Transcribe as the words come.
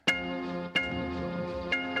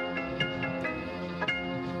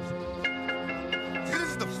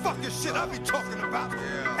fucking shit I be talking about.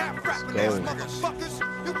 Half rapping ass motherfuckers.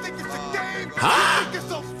 You think it's a game? You think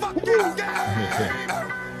it's a fucking game?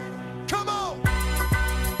 Come on.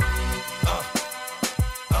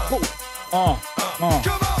 Come on.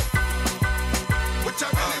 What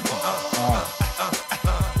y'all really want?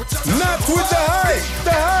 Not with the hype.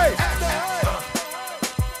 The hype.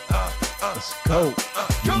 Let's go.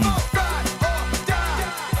 Come on, ride or die.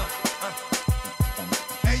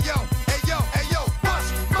 Hey yo, what's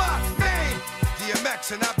my name?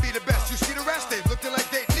 DMX and I be the best. You see the rest, they looking like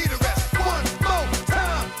they need a rest. One more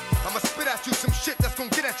time, I'ma spit at you some shit that's gonna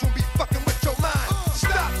get at you and be fucking with your mind.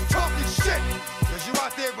 Stop talking shit, cause you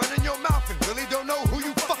out there running your mouth and really don't know who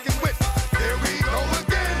you fucking with. There we go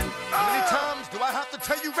again. How many times do I have to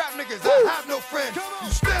tell you rap niggas I have no friends? You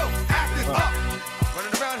still acting up.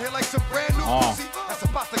 Running around here like some brand new pussy that's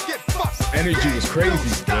about to get fucked. Energy was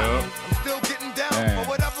crazy, bro. I'm still getting down for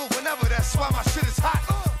whatever, whenever. That's why my shit is hot.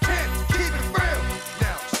 Can't keep it real.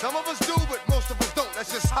 Now, some of us do, but most of us don't. That's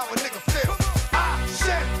just how a nigga feel. I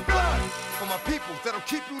shed blood for my people that'll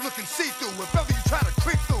keep you looking see-through if ever you try to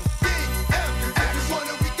creep through. DMX,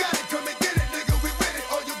 we got it. Come and get it, nigga. We with it.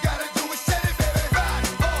 All you gotta do is set it, baby. Ride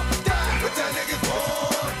or die. What that niggas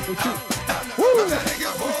want? What that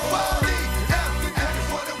niggas want?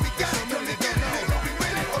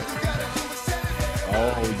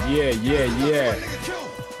 Oh, yeah.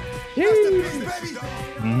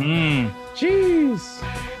 Jeez.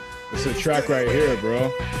 It's a track right here, bro.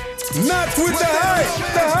 Not with the hype.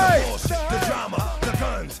 The hype. The drama, the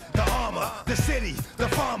guns, the armor, the city, the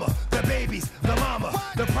farmer, the babies, the mama,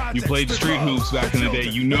 the projects. You played Street Hoops back in the day.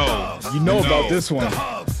 You know about this one. The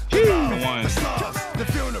hugs, the one. The slugs, the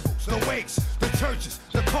funerals, the wakes, the churches,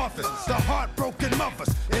 the coffins, the heartbroken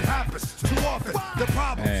mothers. It happens too often. The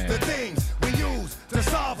problems, the things we use to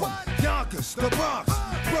solve them. Yonkers, the Bronx,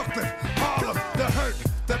 Brooklyn, Harlem, the hurt,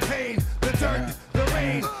 the pain, the dirt, the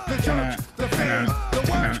rain, the jerk, the fame, the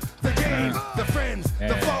work, the game, the friends,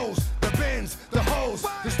 the foes, the bins, the hoes,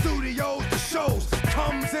 the studios, the shows,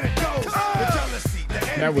 comes and it goes. The jealousy, the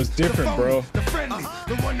envy, That was different, the phony, bro. The friendly,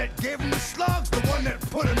 the one that gave him the slugs, the one that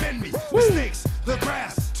put him in me. The snakes, the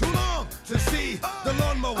grass, too long to see. The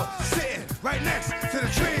lawnmower sitting right next to the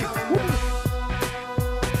tree.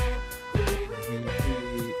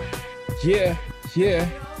 Yeah.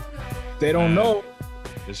 They don't know.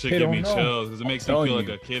 This shit They give don't me know. chills because it makes me telling feel you.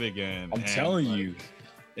 like a kid again. I'm And, telling like, you.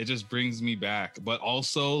 it just brings me back, but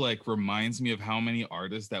also like reminds me of how many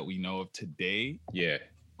artists that we know of today, Yeah.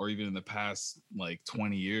 or even in the past like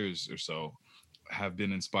 20 years or so, have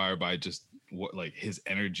been inspired by just what, like, his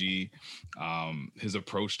energy, his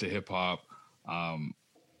approach to hip hop,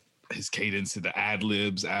 his cadence, to the ad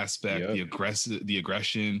libs aspect, the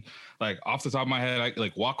aggression. Like, off the top of my head,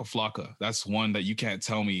 like Waka Flocka. That's one that you can't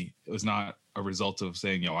tell me it was not a result of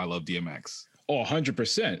saying, "Yo, I love DMX." Oh,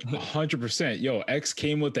 100%. 100%. Yo, X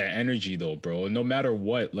came with that energy though, bro. No matter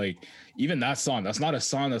what, like, even that song, that's not a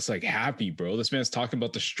song that's like happy, bro. This man's talking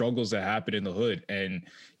about the struggles that happen in the hood, and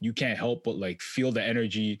you can't help but like feel the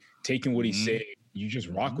energy, taking what he's saying. You just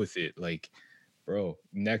rock with it. Like, bro,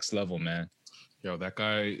 next level, man. Yo, that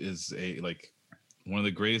guy is one of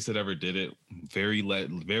the greatest that ever did it. Very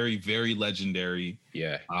legendary.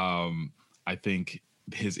 Yeah. I think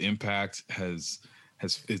his impact is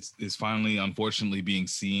finally, unfortunately, being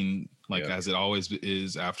seen, like, as it always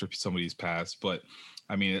is after somebody's passed. But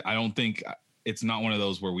I mean, I don't think it's not one of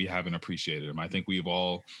those where we haven't appreciated him. I think we've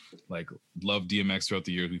all like loved DMX throughout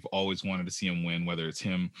the years. We've always wanted to see him win, whether it's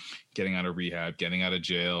him getting out of rehab, getting out of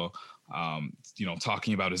jail,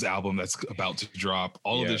 talking about his album that's about to drop,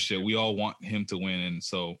 all of this shit. We all want him to win. And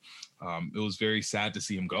so it was very sad to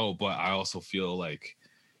see him go, but I also feel like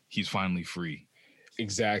he's finally free.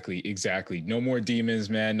 Exactly. No more demons,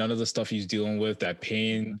 man. None of the stuff he's dealing with, that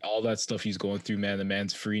pain, all that stuff he's going through, man. The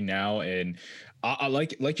man's free now. And I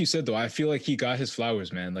like you said, though, I feel like he got his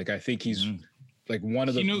flowers, man. Like, I think he's like one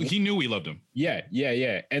of the... He knew we loved him. Yeah.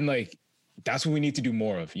 And like, that's what we need to do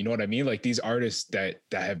more of. You know what I mean? Like, these artists that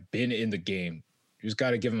have been in the game, you just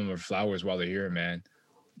got to give them their flowers while they're here, man.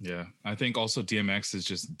 Yeah. I think also DMX is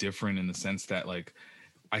just different in the sense that, like,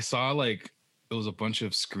 I saw like it was a bunch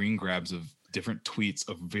of screen grabs of different tweets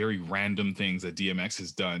of very random things that DMX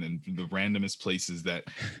has done, and the randomest places that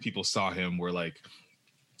people saw him were like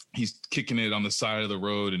he's kicking it on the side of the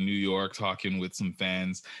road in New York talking with some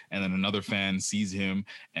fans, and then another fan sees him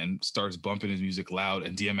and starts bumping his music loud,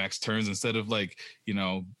 and DMX turns, instead of like,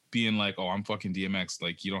 being like, oh, I'm fucking DMX,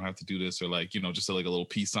 like you don't have to do this, or like, you know, just like a little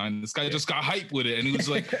peace sign. This guy just got hype with it, and he was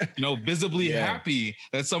like, you know, visibly happy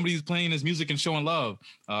that somebody's playing his music and showing love.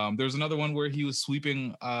 There's another one where he was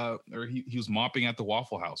sweeping or he was mopping at the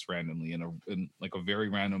Waffle House randomly in like a very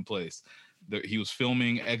random place. He was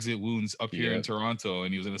filming Exit Wounds up here in Toronto,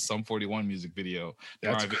 and he was in a Sum 41 music video.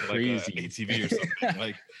 That's crazy. Like a ATV or something.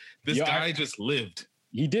 Like this guy just lived.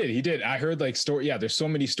 He did. I heard like story. Yeah, there's so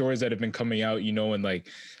many stories that have been coming out, you know, and like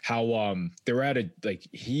how they were at a, like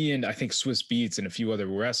he and I think Swiss Beats and a few other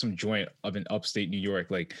were at some joint up in upstate New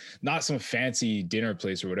York, like not some fancy dinner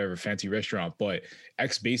place or whatever, fancy restaurant, but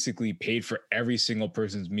X basically paid for every single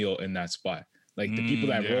person's meal in that spot. Like the people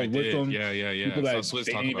that rolled with them, people that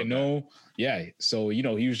they didn't even know. Yeah. So, you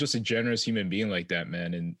know, he was just a generous human being like that,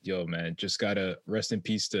 man. And yo, man, just gotta rest in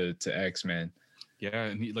peace to X, man. Yeah.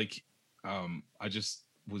 And he like, I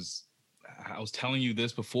was telling you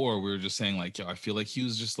this before. We were just saying like, yo, I feel like he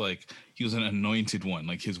was an anointed one.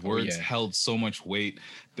 Like his words held so much weight.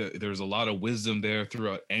 There's a lot of wisdom there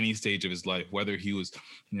throughout any stage of his life, whether he was,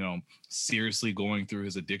 you know, seriously going through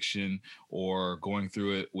his addiction or going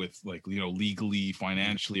through it with like, you know, legally,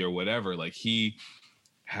 financially or whatever. Like he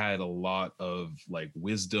had a lot of like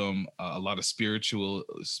wisdom, a lot of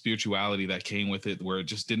spirituality that came with it, where it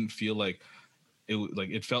just didn't feel like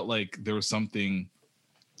it felt like there was something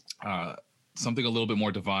a little bit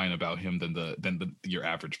more divine about him than your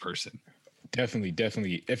average person.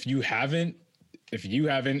 Definitely. If you haven't,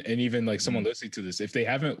 and even like someone listening to this, if they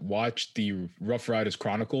haven't watched the Rough Riders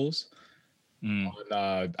Chronicles, on,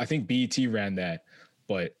 I think BET ran that,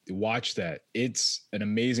 but watch that. It's an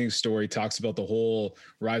amazing story. Talks about the whole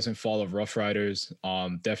rise and fall of Rough Riders,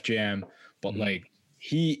 Def Jam, but like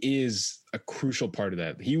he is a crucial part of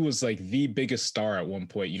that. He was like the biggest star at one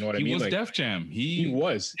point. You know what I mean? He was like, Def Jam. He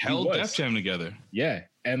held Def Jam together. Yeah.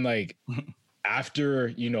 And like after,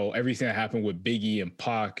 you know, everything that happened with Biggie and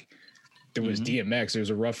Pac, there was DMX, there was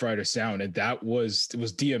a Rough Rider sound. And it was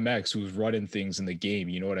DMX who was running things in the game.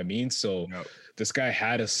 You know what I mean? So this guy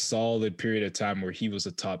had a solid period of time where he was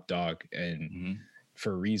a top dog, and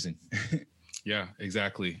for a reason. Yeah,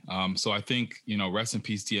 exactly. So I think, you know, rest in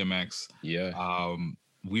peace, DMX. Yeah.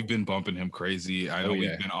 We've been bumping him crazy. I know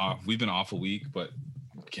we've been off a week, but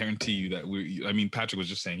guarantee you that Patrick was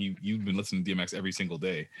just saying you've been listening to DMX every single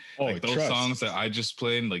day. Oh, like those songs that I just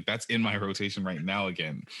played, like that's in my rotation right now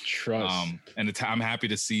again. Trust. And I'm happy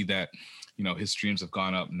to see that, you know, his streams have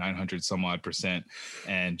gone up 900 some odd %,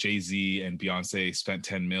 and Jay-Z and Beyonce spent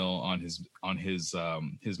 10 mil on his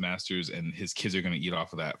masters, and his kids are going to eat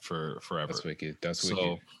off of that for forever. That's wicked.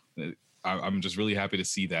 So I'm just really happy to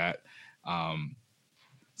see that.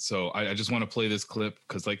 So I just want to play this clip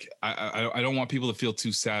because like I don't want people to feel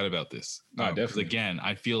too sad about this. Definitely. Again,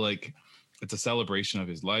 I feel like it's a celebration of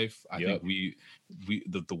his life. I think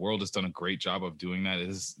the world has done a great job of doing that.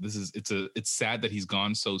 It's sad that he's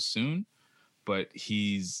gone so soon, but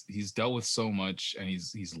he's dealt with so much, and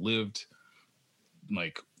he's lived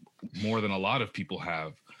like more than a lot of people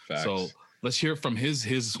have. Facts. So let's hear from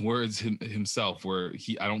his words himself, where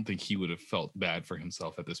I don't think he would have felt bad for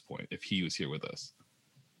himself at this point if he was here with us.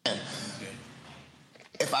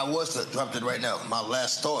 If I was to drop it right now, my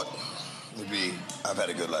last thought would be, I've had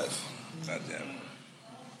a good life. God damn.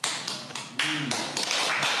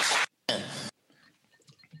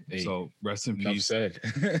 Hey, so rest in peace. Said.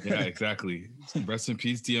 Yeah, exactly. Rest in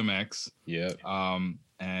peace, DMX. Yeah. I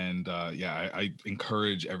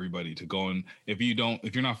encourage everybody to go, and if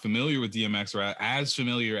you're not familiar with DMX, or as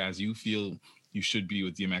familiar as you feel you should be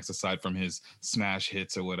with DMX, aside from his smash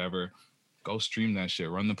hits or whatever, go stream that shit.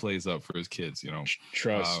 Run the plays up for his kids, you know.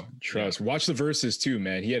 Trust. Yeah. Watch the verses too,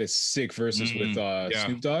 man. He had a sick verses with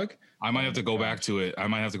Snoop Dogg. I might have to go back to it.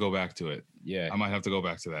 Yeah. I might have to go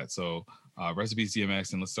back to that. So rest in peace,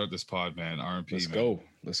 DMX, and let's start this pod, man. R&P. Let's go.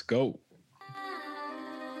 Is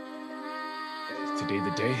today the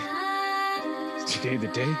day?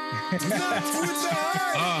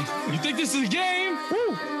 You think this is a game?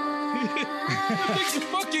 Woo! You think it's a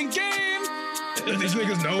fucking game? These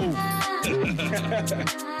niggas know.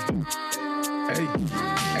 Hey.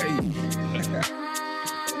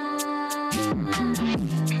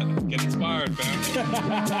 Get inspired, fam.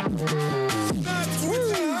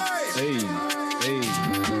 Hey.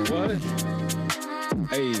 What?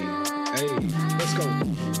 Hey. Let's go.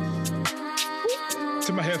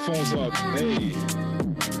 Turn my headphones up. Hey.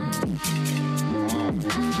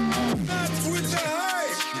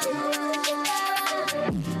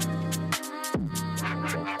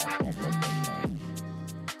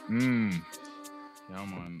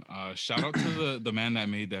 shout out to the man that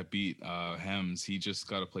made that beat, Hems. He just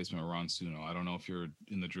got a placement with Ron Suno. I don't know if you're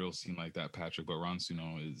in the drill scene like that, Patrick, but Ron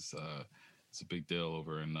Suno is it's a big deal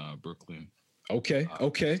over in Brooklyn. Okay.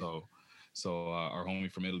 So our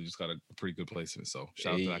homie from Italy just got a pretty good placement. So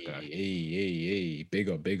shout out to that guy. Hey, big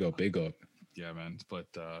up. Yeah, man. But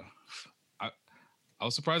I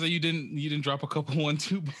was surprised that you didn't drop a couple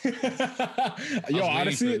 1-2. Yo,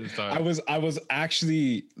 honestly, I was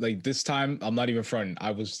actually like this time. I'm not even fronting.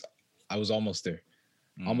 I was almost there.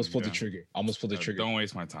 Almost pulled the trigger. Don't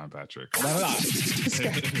waste my time, Patrick. No.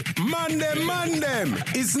 Man them.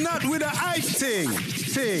 It's not with a hype thing.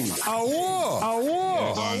 A war.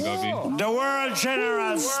 Yeah, go on, Gubby. The world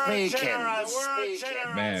general speaking.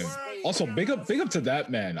 Man. Also, big up to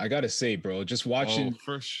that man. I gotta say, bro. Just watching.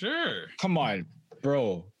 For sure. Come on,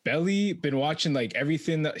 bro. Belly been watching like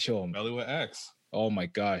everything that show him. Belly with X. Oh my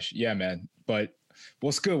gosh, yeah, man. But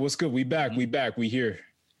what's good? We back. We here.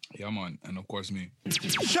 Yeah, I'm on, and of course me.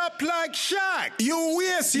 Shop like Shaq. You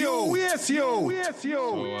waste you. So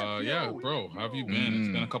yeah, bro, how have you been? It's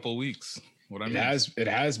been a couple of weeks. It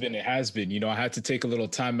has been. You know, I had to take a little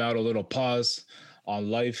time out, a little pause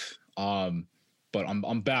on life. But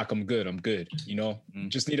I'm back. I'm good. You know,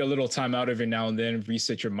 just need a little time out every now and then.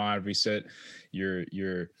 Reset your mind, reset your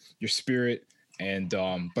spirit, and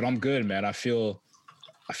but I'm good, man. I feel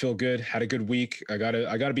good. Had a good week. I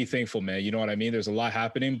gotta be thankful, man. You know what I mean? There's a lot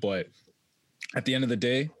happening, but at the end of the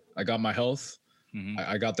day, I got my health.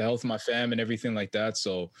 I got the health of my fam and everything like that.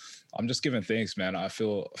 So I'm just giving thanks, man. I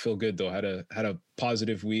feel good though. Had a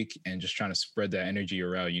positive week and just trying to spread that energy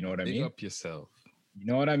around. You know what I mean? Big up yourself. You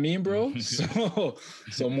know what I mean, bro?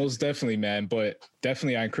 So most definitely, man. But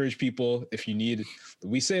definitely, I encourage people, if you need,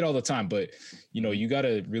 we say it all the time, but you know, you got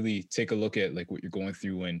to really take a look at like what you're going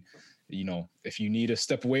through. And, you know, if you need to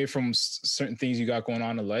step away from certain things you got going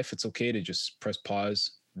on in life, it's okay to just press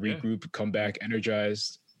pause, regroup, come back,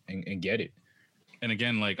 energized, and get it. And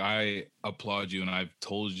again, like, I applaud you, and I've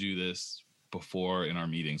told you this before in our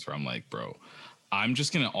meetings where I'm like, bro, I'm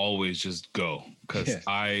just gonna always just go because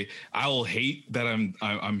I will hate that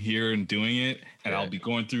I'm here and doing it, and I'll be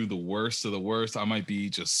going through the worst of the worst. I might be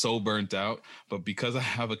just so burnt out, but because I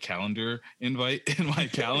have a calendar invite in my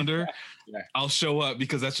calendar, I'll show up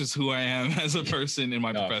because that's just who I am as a person in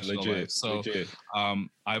my professional life. So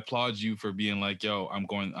I applaud you for being like, yo,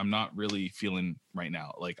 I'm not really feeling right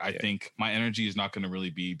now. Like, I think my energy is not going to really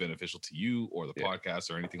be beneficial to you or the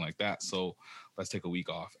podcast or anything like that. So let's take a week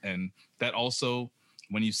off. And that also,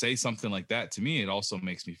 when you say something like that to me, it also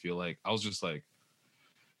makes me feel like I was just like,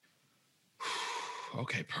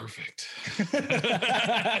 okay, perfect. You know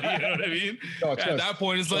what I mean? At that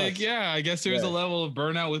point, it's like, yeah, I guess there's a level of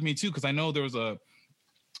burnout with me too. Cause I know there was a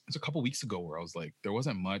couple weeks ago where I was like, there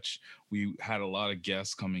wasn't much. We had a lot of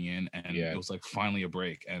guests coming in and it was like finally a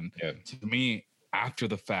break. And to me, after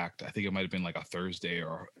the fact, I think it might've been like a Thursday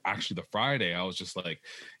or actually the Friday, I was just like,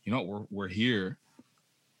 you know, we're here.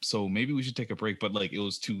 So maybe we should take a break. But like, it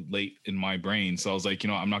was too late in my brain. So I was like, you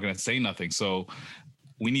know, I'm not going to say nothing. So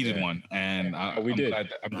we needed one, and I'm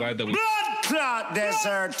glad that we. Blood clot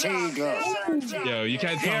desert eagle. Yo, you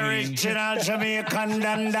can't tell me. Original Jamaican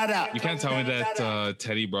dandada. You can't tell me that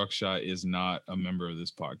Teddy Bruckshot is not a member of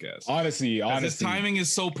this podcast. Honestly, his timing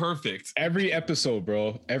is so perfect. Every episode,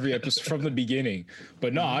 bro. Every episode from the beginning.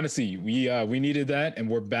 But no, honestly, we needed that, and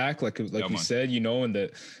we're back. Like we said, you know, and I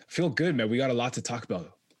feel good, man. We got a lot to talk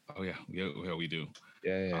about. Oh yeah, we do.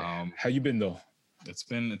 Yeah. How you been though? It's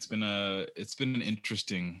been an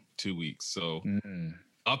interesting 2 weeks. So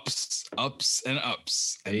ups and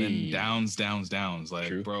ups, and then downs. Like,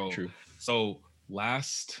 true, bro. True. So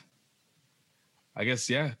I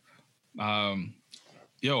guess,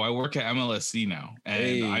 I work at MLSC now,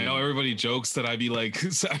 and I know everybody jokes that I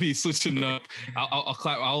be switching up. I'll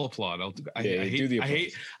clap. I'll applaud. I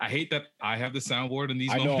hate that I have the soundboard in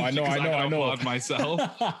these moments. I know. Applaud myself.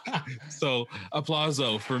 So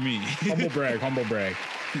applauso for me. Humble brag.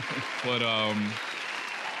 But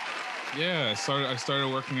I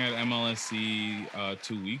started working at MLSC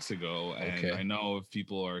 2 weeks ago, and I know if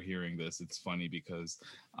people are hearing this, it's funny because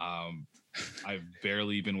I've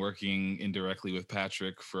barely been working indirectly with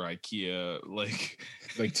Patrick for IKEA like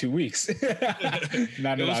 2 weeks. It's been a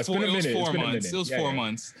minute. It was 4 months. It was 4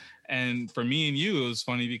 months. And for me and you, it was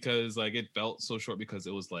funny because like it felt so short because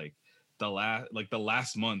it was like the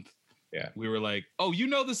last month. Yeah. We were like, oh, you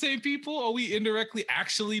know the same people? Oh, we indirectly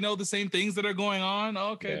actually know the same things that are going on.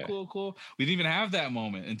 Okay, cool. We didn't even have that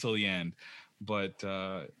moment until the end. But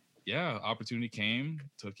opportunity came,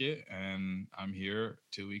 took it, and I'm here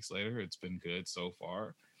 2 weeks later. It's been good so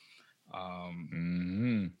far.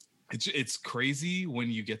 It's crazy when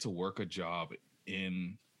you get to work a job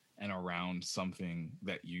in and around something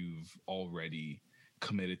that you've already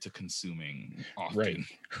committed to consuming often.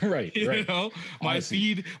 Right. You know,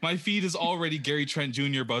 Honestly. my feed is already Gary Trent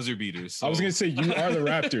Jr. buzzer beaters. So. I was gonna say you are the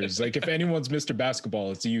Raptors. Like if anyone's Mr.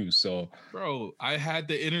 Basketball, it's you. So bro, I had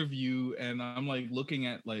the interview and I'm like looking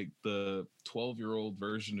at like the 12-year-old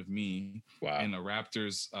version of me in a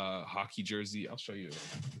Raptors hockey jersey. I'll show you,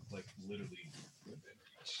 like literally.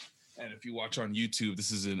 And if you watch on YouTube, this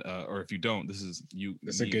is or if you don't, this is you.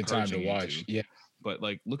 It's a good time to watch. Yeah, but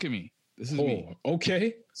like, look at me. This is oh, me.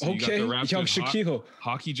 Okay. So okay. You got the Young Raptors Shaquille.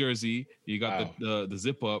 Hockey jersey. You got the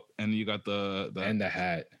zip up, and you got the and the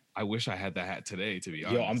hat. I wish I had the hat today, to be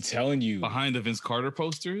honest. Yo, I'm telling you. Behind the Vince Carter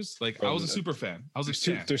posters, like bro, I was a super fan. I was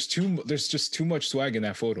there's just too much swag in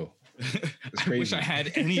that photo. It's crazy. I wish I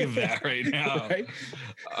had any of that right now. Right?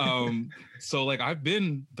 So like I've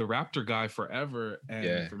been the Raptor guy forever,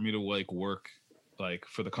 and for me to like work like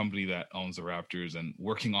for the company that owns the Raptors and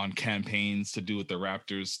working on campaigns to do with the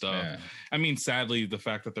Raptors stuff. Yeah. I mean, sadly, the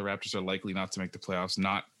fact that the Raptors are likely not to make the playoffs,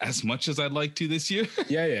 not as much as I'd like to this year.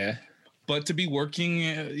 Yeah. But to be working,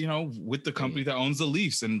 you know, with the company that owns the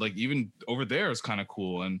Leafs, and like even over there is kind of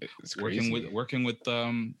cool. And working with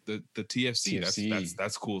the TFC.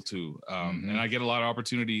 That's cool too. And I get a lot of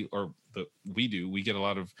opportunity, we get a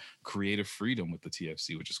lot of creative freedom with the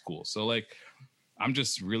TFC, which is cool. So like, I'm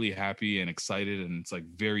just really happy and excited, and it's like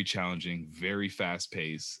very challenging, very fast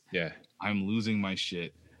paced. Yeah, I'm losing my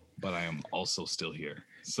shit, but I am also still here.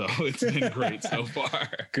 So it's been great so far.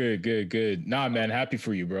 Good. Nah, man, happy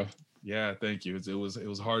for you, bro. Yeah, thank you. It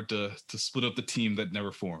was hard to split up the team that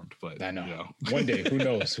never formed, but I know. You know. One day, who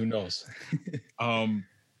knows?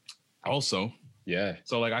 Also, yeah.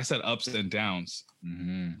 So like I said, ups and downs.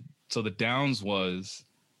 Mm-hmm. So the downs was,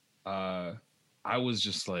 I was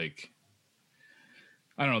just like,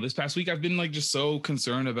 I don't know. This past week, I've been like just so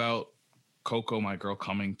concerned about Coco, my girl,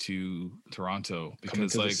 coming to Toronto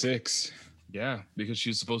because like 6. Yeah, because she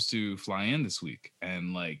was supposed to fly in this week,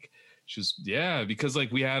 and like because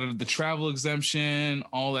like we had the travel exemption,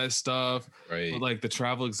 all that stuff. Right. But like the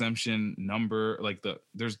travel exemption number, like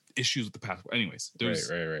there's issues with the passport. Anyways, there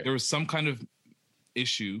was some kind of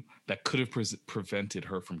issue that could have prevented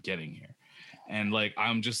her from getting here, and like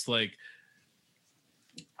I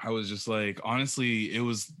was just like, honestly, it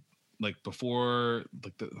was like before,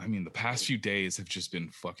 like the past few days have just been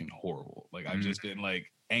fucking horrible. Like I've just been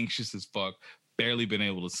like anxious as fuck, barely been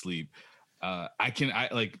able to sleep. I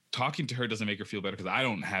like talking to her doesn't make her feel better because I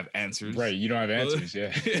don't have answers. Right. You don't have answers.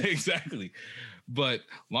 Yeah, exactly. But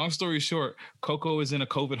long story short, Coco is in a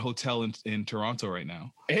COVID hotel in Toronto right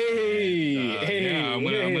now. Hey, I'm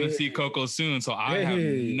gonna see Coco soon, so I have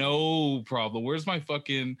no problem. Where's my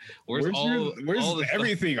fucking? Where's all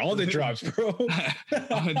everything? All the drops, bro.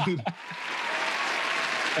 Everything.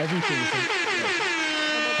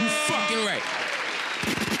 You fucking right.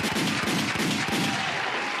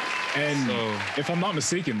 And so, if I'm not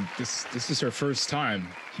mistaken, this is her first time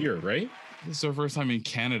here, right? This is her first time in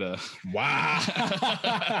Canada. Wow.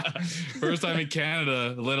 First time in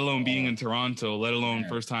Canada, let alone being in Toronto, let alone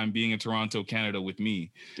first time being in Toronto, Canada with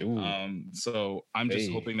me. So I'm just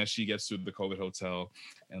hoping that she gets to the COVID hotel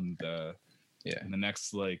and in the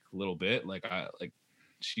next like little bit,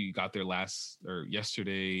 she got there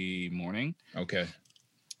yesterday morning. Okay.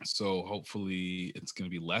 So hopefully it's going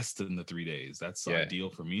to be less than the 3 days. That's ideal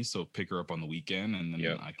for me. So pick her up on the weekend and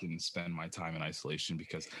then I can spend my time in isolation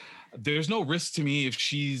because there's no risk to me if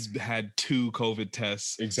she's had 2 COVID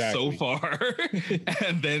tests so far.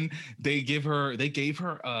 And then they gave her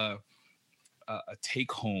a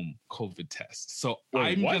take home COVID test. So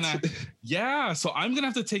I'm going to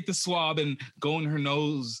have to take the swab and go in her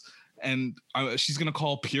nose. And she's going to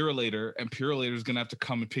call Purolator, and Purolator is going to have to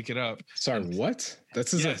come and pick it up. Sorry, what?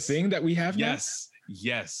 This is a thing that we have now?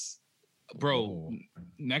 Yes. Bro,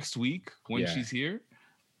 next week when she's here,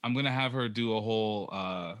 I'm going to have her do a whole,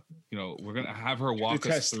 we're going to have her walk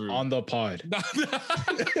us through. On the pod. That's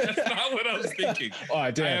not what I was thinking. Oh,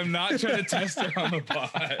 damn. I am not trying to test her on the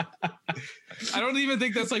pod. I don't even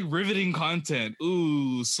think that's like riveting content.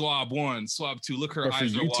 Ooh, swab 1, swab 2. Look, her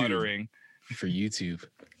eyes are watering. For YouTube.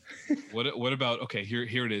 What about here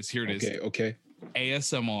it is. Okay.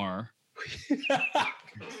 ASMR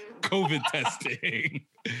COVID testing.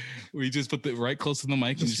 We just put the right close to the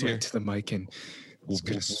mic and just right to the mic and it's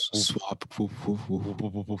gonna swap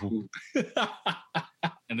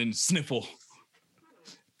and then sniffle.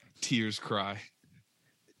 Tears cry.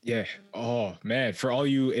 Yeah. Oh man, for all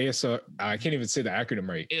you ASMR, I can't even say the acronym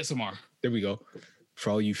right. ASMR. There we go. For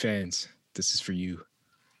all you fans, this is for you.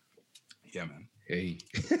 Yeah, man. Hey.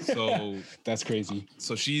 So that's crazy.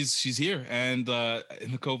 So she's here, and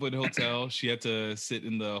in the COVID hotel, she had to sit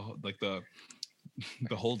in the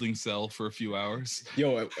holding cell for a few hours.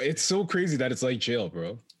 Yo, it's so crazy that it's like jail,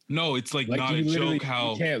 bro. No, it's like not a joke.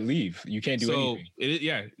 How you can't leave, you can't do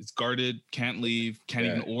anything. It's guarded, can't leave, can't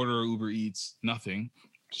even order Uber Eats, nothing.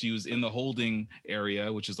 She was in the holding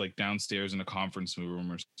area, which is like downstairs in a conference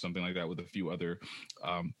room or something like that, with a few other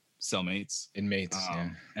cellmates, inmates.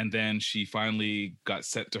 And then she finally got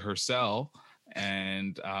sent to her cell,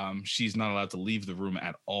 and she's not allowed to leave the room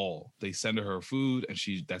at all. They send her food, and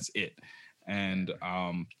that's it. And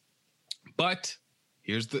but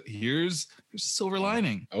here's the silver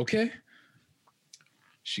lining. Okay.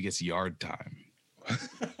 She gets yard time.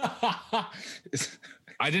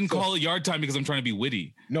 I didn't call it yard time because I'm trying to be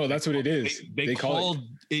witty. No, that's what it is. They called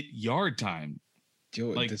it yard time. Yo,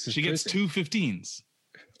 like she gets 2 15s.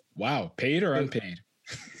 Wow. Paid or unpaid?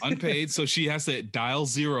 Unpaid. So she has to dial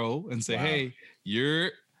 0 and say, hey,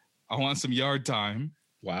 I want some yard time.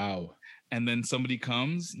 Wow. And then somebody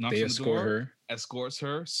comes, knocks on the door, escorts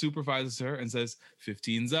her, supervises her, and says,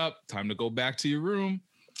 15's up, time to go back to your room.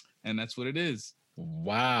 And that's what it is.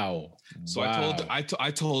 Wow. So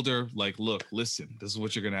I told her, like, look, listen, this is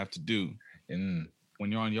what you're gonna have to do. And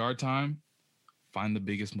when you're on yard time, find the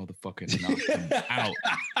biggest motherfucker and knock him out.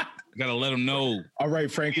 You gotta let them know. All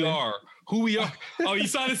right, Franklin. Who we are. Oh, you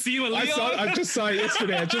saw the scene with Leon? I just saw it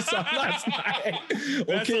yesterday. I just saw it last night.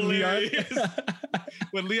 That's okay, hilarious. Leon.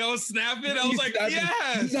 When Leon was snapping, I was like,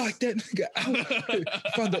 yes. Knock that nigga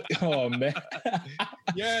out. Oh, man.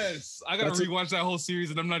 Yes. I gotta rewatch that whole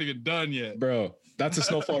series, and I'm not even done yet. Bro, that's a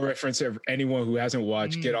Snowfall reference. For anyone who hasn't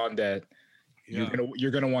watched, get on that. Yeah.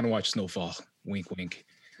 You're gonna want to watch Snowfall. Wink, wink.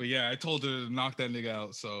 But yeah, I told her to knock that nigga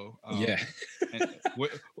out. So yeah.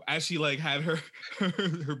 As she like had her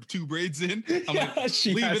 2 braids in, I'm like,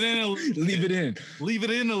 leave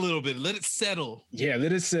it in a little bit. Let it settle. Yeah,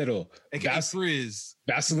 let it settle. Frizz.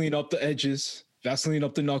 Vaseline up the edges. Vaseline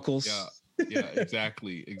up the knuckles. Yeah,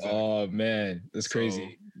 exactly. Oh man, that's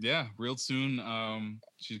crazy. Yeah, real soon.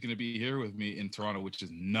 She's gonna be here with me in Toronto, which is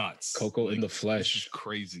nuts. Coco in the flesh.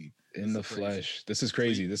 Crazy. In the flesh. This is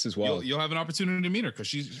crazy. This is wild. You'll have an opportunity to meet her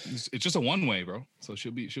because it's just a one-way, bro. So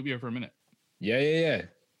she'll be here for a minute. Yeah.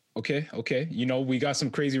 Okay. You know, we got some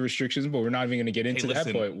crazy restrictions, but we're not even gonna get into that.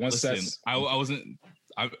 But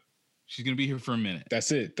she's gonna be here for a minute.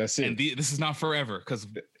 That's it. And this is not forever, because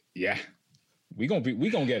we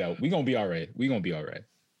gonna get out. We gonna be all right.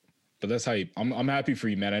 But that's how I'm happy for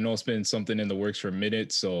you, man. I know it's been something in the works for a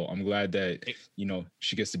minute, so I'm glad that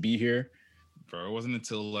she gets to be here. Bro, it wasn't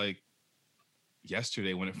until like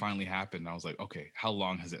yesterday when it finally happened. I was like, okay, how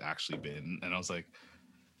long has it actually been? And I was like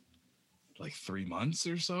 3 months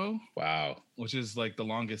or so. Wow. Which is like the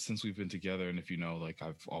longest since we've been together. And if you know, like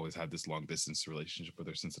I've always had this long distance relationship with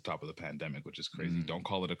her since the top of the pandemic, which is crazy. Don't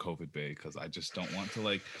call it a COVID bae, because I just don't want to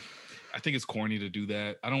I think it's corny to do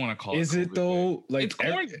that. I don't want to call it. Is it though? Bae.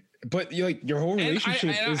 Like, but your whole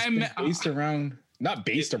relationship is based around, not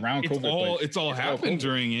based around COVID. It's all happened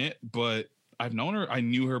during it, but I've known her. I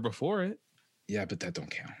knew her before it. Yeah, but that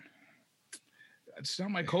don't count. It's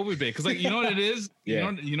not my COVID bae, because you know what it is.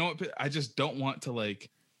 Yeah. You know what? I just don't want to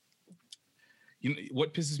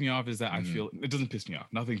what pisses me off is that I feel it doesn't piss me off.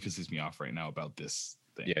 Nothing pisses me off right now about this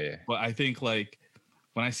thing. Yeah. But I think when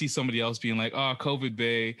I see somebody else being like, "Oh, COVID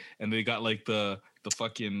bae," and they got the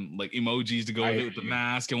fucking emojis to go with the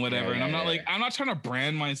mask and whatever, and I'm not trying to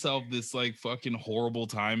brand myself this fucking horrible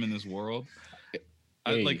time in this world.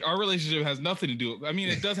 Our relationship has nothing to do. I mean,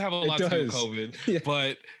 it does have a lot to do with COVID,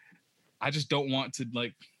 but I just don't want to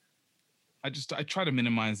I try to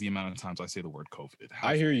minimize the amount of times I say the word COVID.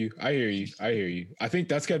 I hear you. I think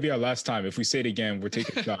that's gonna be our last time. If we say it again, we're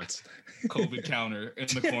taking shots. COVID counter in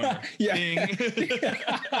the corner.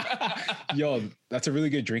 Yo, that's a really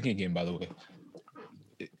good drinking game, by the way.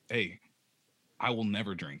 Hey, I will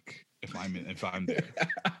never drink if I'm there.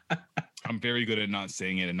 I'm very good at not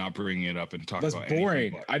saying it and not bringing it up and talking about it. That's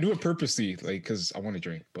boring. I do it purposely, because I want to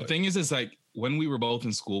drink. But the thing is when we were both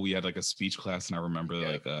in school, we had a speech class, and I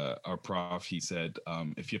remember our prof, he said,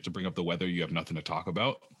 if you have to bring up the weather, you have nothing to talk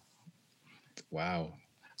about. Wow.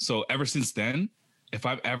 So ever since then, if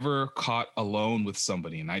I've ever caught alone with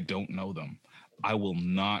somebody and I don't know them, I will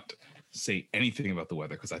not say anything about the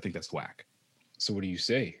weather, because I think that's whack. So what do you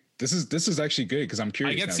say? This is actually good, because I'm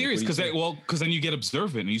curious. I get serious because then you get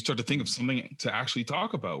observant and you start to think of something to actually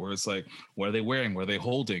talk about, where it's like, what are they wearing? What are they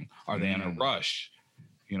holding? Are they in a rush?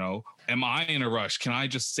 Am I in a rush? Can I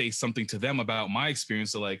just say something to them about my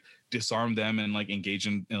experience to disarm them and engage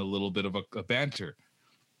in a little bit of a banter?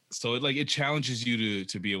 So it challenges you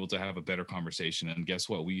to be able to have a better conversation. And guess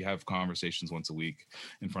what? We have conversations once a week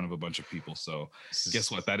in front of a bunch of people. So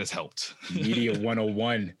guess what? That has helped. Media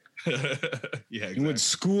 101. Yeah, exactly. You went to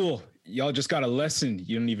school. Y'all just got a lesson.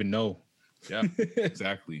 You don't even know. Yeah,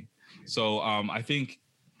 exactly. So I think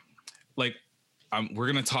we're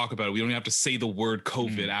gonna talk about it. We don't even have to say the word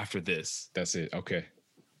COVID after this. That's it. Okay.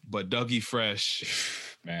 But Dougie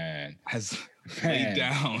Fresh, man, has laid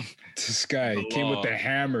down. This guy came with the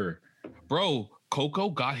hammer. Bro, Coco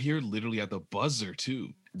got here literally at the buzzer too.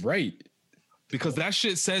 Right. Because that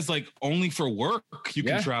shit says like only for work you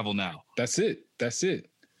can travel now. That's it. That's it.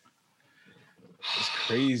 It's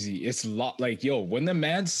crazy. It's like, yo, when the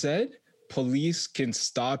man said police can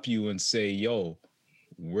stop you and say, yo,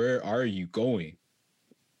 where are you going?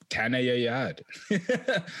 Tanayayad.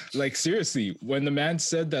 Like, seriously, when the man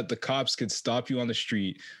said that the cops could stop you on the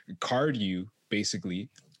street, card you, basically,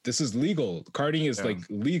 this is legal. Carding is like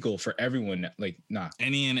legal for everyone. Like, nah.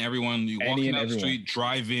 Any and everyone, you walking down the street,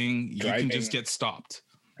 driving, you can just get stopped.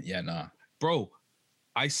 Yeah, nah. Bro,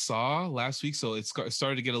 I saw last week, so it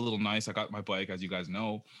started to get a little nice. I got my bike, as you guys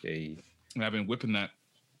know. Hey. And I've been whipping that.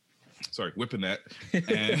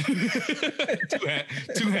 And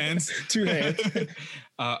two hands.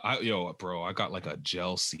 Bro, I got like a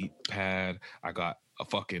gel seat pad. I got a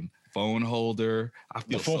fucking phone holder.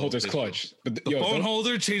 The phone holder's clutch. But the phone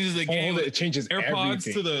holder changes the game. It changes AirPods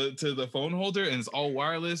everything. to the phone holder, and it's all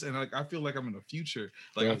wireless. And like I feel like I'm in the future.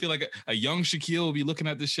 Like I feel like a young Shaquille will be looking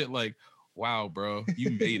at this shit like, wow, bro, you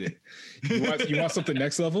made it. You want something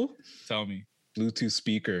next level? Tell me. Bluetooth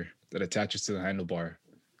speaker that attaches to the handlebar.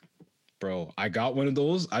 Bro, I got one of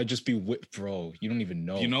those. I just be bro. You don't even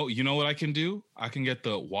know. You know what I can do? I can get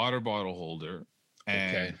the water bottle holder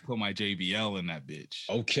and put my JBL in that bitch.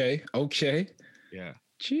 Okay. Yeah.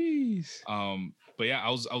 Jeez. But yeah,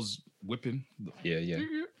 I was whipping. Yeah.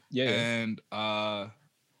 And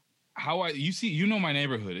you know my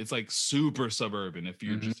neighborhood. It's like super suburban. If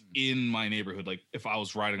you're just in my neighborhood, like if I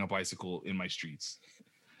was riding a bicycle in my streets,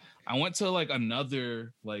 I went to like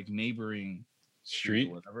another like neighboring street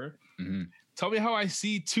or whatever. Tell me how I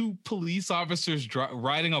see two police officers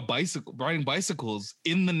riding bicycles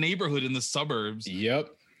in the neighborhood in the suburbs. Yep.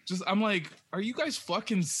 I'm like, are you guys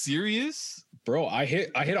fucking serious? Bro, I hit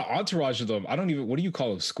an entourage of them. I don't even, what do you call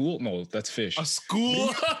them? School? No, that's fish. A school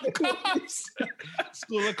of cops.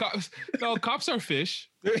 School of cops. No, cops are fish.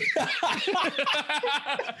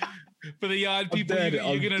 For the yard people, you're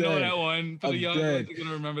going to know that one. For the yard ones, you're going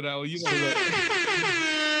to remember that one. You know that.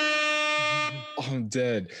 I'm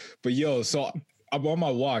dead. But yo, so I'm on my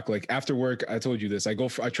walk. Like after work, I told you this. I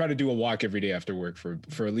try to do a walk every day after work for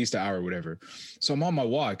at least an hour or whatever. So I'm on my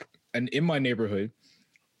walk, and in my neighborhood,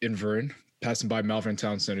 in Vern, passing by Malvern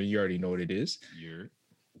Town Center, you already know what it is.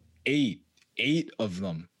 Eight of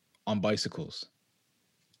them on bicycles.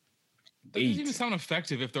 That doesn't even sound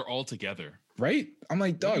effective if they're all together. Right? I'm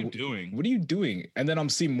like, dog, what are you doing? And then I'm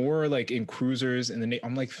seeing more like in cruisers, and then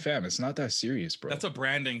I'm like, fam, it's not that serious, bro. That's a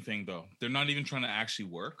branding thing, though. They're not even trying to actually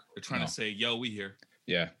work. They're trying to say, yo, we here.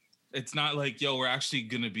 Yeah. It's not like, yo, we're actually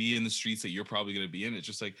going to be in the streets that you're probably going to be in. It's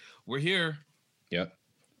just like, we're here. Yep.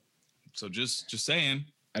 So just saying.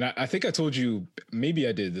 And I think I told you, maybe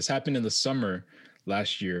I did. This happened in the summer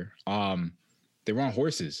last year. They were on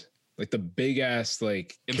horses, like the big ass,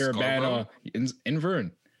 like Caravana in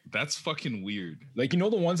Vern. That's fucking weird. Like, you know,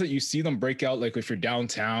 the ones that you see them break out, like if you're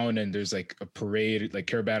downtown and there's like a parade, like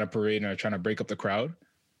Caravana parade, and they're trying to break up the crowd.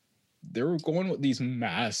 They were going with these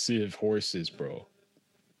massive horses, bro.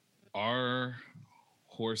 Are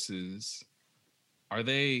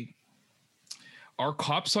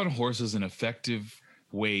cops on horses an effective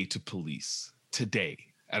way to police today?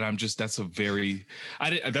 And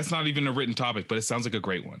that's not even a written topic, but it sounds like a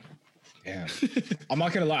great one. Yeah. I'm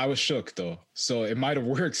not gonna lie, I was shook though. So it might have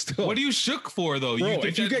worked still. What are you shook for though? Bro,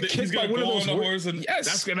 if you get kicked by one of those horses,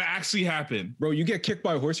 that's gonna actually happen. Bro, you get kicked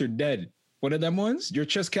by a horse, you're dead. One of them ones, your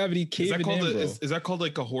chest cavity caving in, bro. Is that called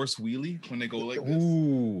like a horse wheelie when they go like this?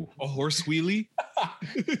 Ooh. A horse wheelie?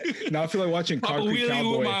 Now I feel like watching Concrete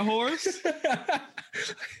Cowboy. With my horse?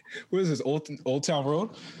 What is this, Old Town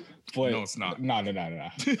Road? But no, it's not. No.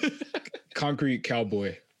 Concrete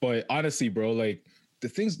Cowboy. But honestly, bro, like the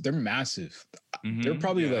things, they're massive. They're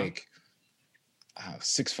probably like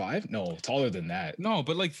 6'5"? No, taller than that. No,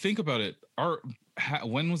 but like think about it.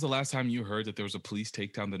 When was the last time you heard that there was a police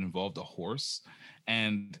takedown that involved a horse?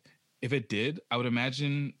 And if it did, I would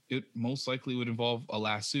imagine it most likely would involve a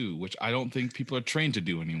lasso, which I don't think people are trained to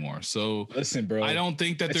do anymore. So listen, bro, I don't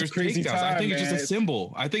think that there's crazy takedowns. I think it's just a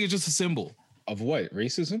symbol. I think it's just a symbol of what?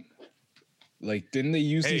 Racism? Like, didn't they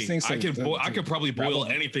use these things? I Like, could probably boil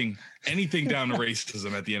anything down to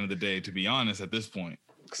racism at the end of the day, to be honest, at this point.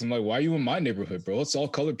 Because I'm like, why are you in my neighborhood, bro? It's all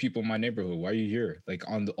colored people in my neighborhood. Why are you here? Like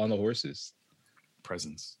on the horses.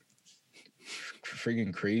 Presence.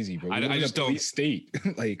 Friggin' crazy, bro. I just don't state.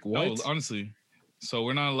 Like, what? No, honestly. So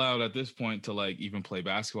we're not allowed at this point to like even play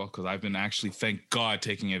basketball because I've been actually, thank God,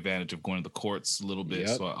 taking advantage of going to the courts a little bit.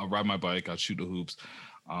 Yep. So I'll ride my bike, I'll shoot the hoops.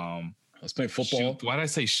 I was playing football. Why did I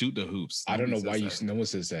say shoot the hoops? I don't know why no one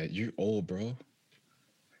says that. You're old, bro.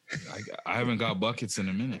 I haven't got buckets in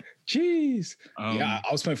a minute. Jeez. Yeah,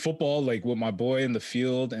 I was playing football like with my boy in the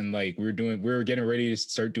field, and like we were getting ready to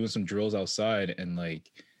start doing some drills outside, and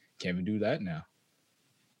like can't even do that now.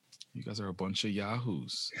 You guys are a bunch of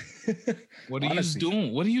yahoos. What are you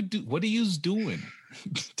doing? What are you doing?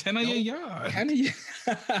 10 of your yard.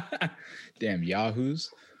 Damn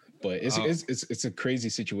yahoos. But it's a crazy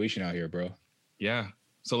situation out here, bro. Yeah.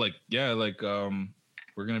 So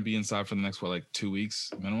we're gonna be inside for the next 2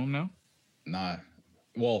 weeks minimum now? Nah.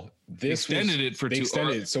 Well, they extended it,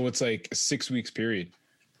 so it's like a 6 weeks period.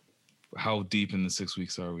 How deep in the 6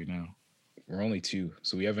 weeks are we now? We're only 2,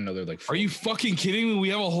 so we have another like 4. Are you fucking kidding me? We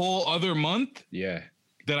have a whole other month? Yeah.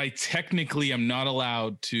 That I technically am not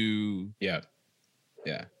allowed to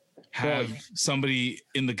have somebody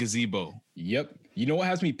in the gazebo. Yep. You know what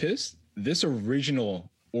has me pissed? This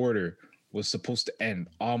original order was supposed to end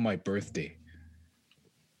on my birthday.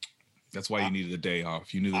 That's why you needed a day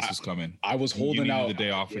off. You knew this was coming. I was holding out the day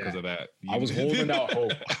off because of that. I was holding out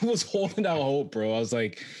hope. I was holding out hope, bro. I was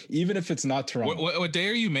like, even if it's not Toronto. What day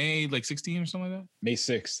are you? May 16 or something like that? May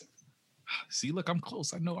 6th. See, look, I'm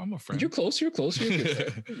close. I know I'm a friend. You're close. You're close. You're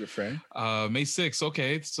your friend. May 6th.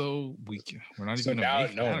 Okay, so we're not even.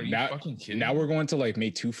 Now we're going to like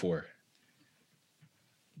May 2-4.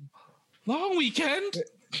 Long weekend.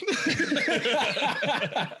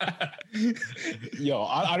 Yo,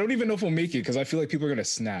 I don't even know if we'll make it because I feel like people are gonna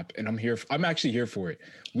snap, and I'm actually here for it.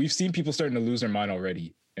 We've seen people starting to lose their mind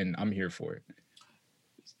already, and I'm here for it.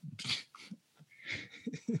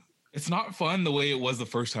 It's not fun the way it was the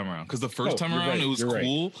first time around, because the first time around it was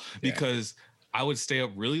cool because I would stay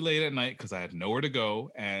up really late at night because I had nowhere to go,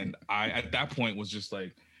 and I at that point was just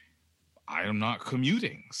like, I am not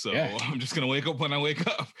commuting, so I'm just gonna wake up when I wake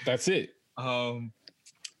up. That's it.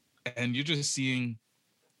 And you're just seeing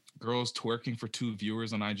girls twerking for 2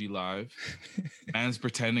 viewers on IG Live, man's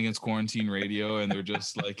pretending it's quarantine radio, and they're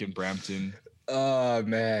just like in Brampton. Oh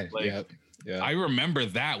man, yeah. I remember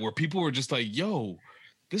that where people were just like, "Yo,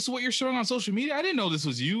 this is what you're showing on social media. I didn't know this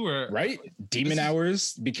was you." Or right, Demon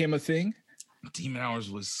Hours became a thing. Demon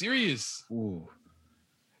Hours was serious. Ooh.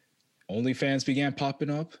 OnlyFans began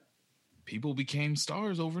popping up. People became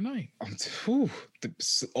stars overnight. The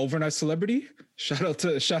overnight celebrity. Shout out to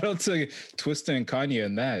Twista and Kanye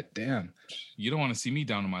and that. Damn. You don't want to see me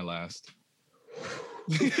down to my last.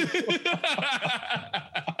 You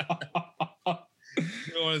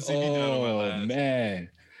don't want to see me down to my last. Man.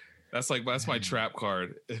 That's my trap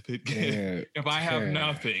card. If I have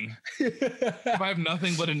nothing, if I have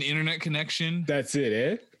nothing but an internet connection, that's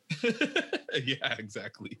it, eh? Yeah,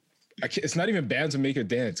 exactly. It's not even bands to make a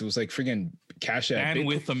dance. It was like friggin' Cash App.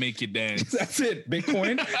 Bandwidth to make you dance. That's it.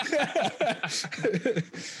 Bitcoin.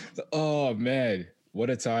 Oh man, what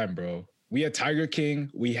a time, bro. We had Tiger King.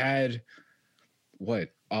 We had what?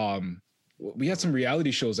 We had some reality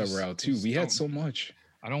shows that were out too. We had so much.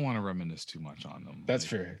 I don't want to reminisce too much on them. That's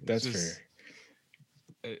fair. That's fair.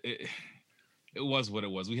 It was what it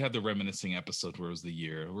was. We had the reminiscing episode where it was the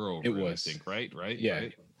year. We're over it, I think, right? Yeah.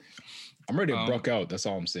 Right? I'm ready to bruck out. That's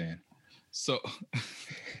all I'm saying. So,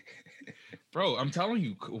 bro, I'm telling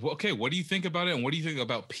you, okay, what do you think about it? And what do you think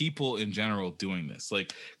about people in general doing this?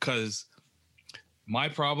 Like, because my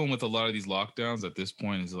problem with a lot of these lockdowns at this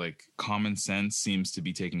point is like common sense seems to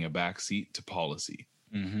be taking a backseat to policy.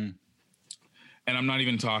 Mm-hmm. And I'm not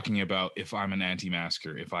even talking about if I'm an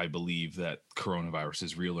anti-masker, if I believe that coronavirus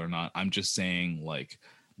is real or not. I'm just saying like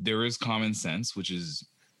there is common sense, which is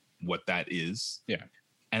what that is. Yeah.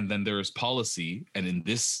 And then there is policy. And in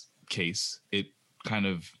this case, it kind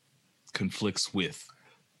of conflicts with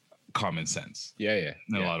common sense. Yeah.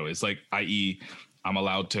 In a lot of ways. Like, i.e., I'm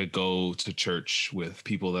allowed to go to church with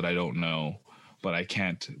people that I don't know, but I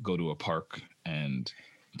can't go to a park and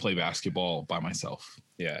play basketball by myself.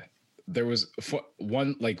 Yeah. There was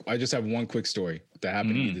one, like, I just have one quick story that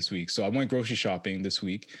happened to me this week. So I went grocery shopping this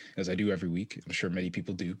week, as I do every week. I'm sure many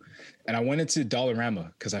people do. And I went into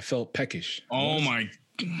Dollarama because I felt peckish. I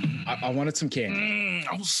wanted some candy.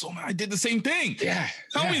 I was so mad. I did the same thing. Yeah.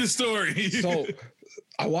 Tell me the story. So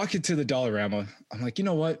I walk into the Dollarama. I'm like, you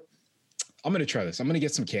know what? I'm going to try this. I'm going to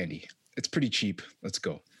get some candy. It's pretty cheap. Let's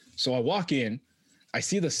go. So I walk in, I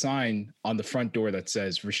see the sign on the front door that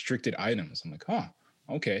says restricted items. I'm like, huh,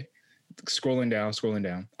 okay. Scrolling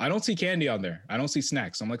down. I don't see candy on there. I don't see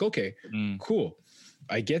snacks. I'm like, okay, cool.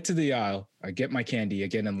 I get to the aisle. I get my candy. I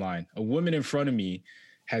get in line. A woman in front of me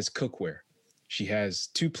has cookware. She has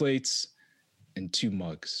 2 plates and 2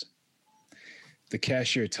 mugs. The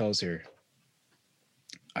cashier tells her,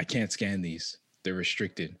 I can't scan these. They're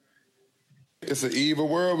restricted. It's an evil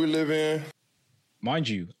world we live in. Mind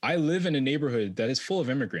you, I live in a neighborhood that is full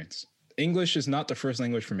of immigrants. English is not the first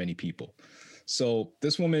language for many people. So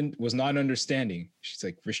this woman was not understanding. She's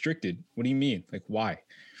like, restricted? What do you mean? Like, why?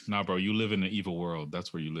 Nah, bro, you live in an evil world.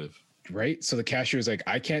 That's where you live. Right? So the cashier is like,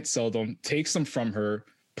 I can't sell them, takes them from her,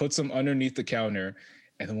 puts them underneath the counter.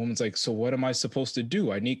 And the woman's like, so what am I supposed to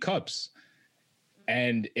do? I need cups.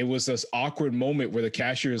 And it was this awkward moment where the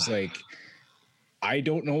cashier is like, I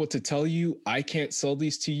don't know what to tell you. I can't sell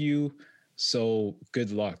these to you. So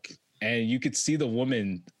good luck. And you could see the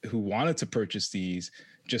woman who wanted to purchase these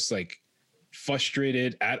just like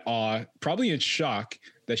frustrated, at awe, probably in shock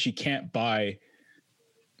that she can't buy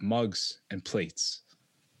mugs and plates.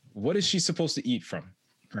 What is she supposed to eat from?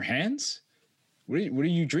 Her hands? What are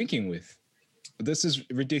you drinking with? This is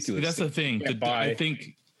ridiculous. See, that's the thing. I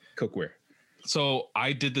think cookware. So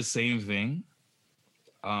I did the same thing.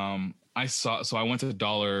 I went to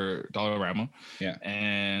Dollarama. Yeah.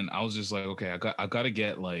 And I was just like, okay, I gotta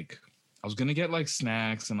get like, I was gonna get like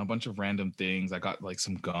snacks and a bunch of random things. I got like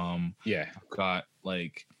some gum. Yeah. I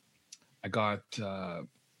got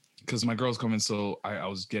because my girl's coming, so I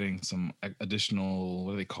was getting some additional,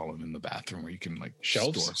 what do they call them in the bathroom where you can like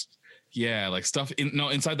shelves? Store. Yeah, like stuff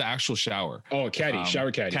inside the actual shower. Oh, caddy,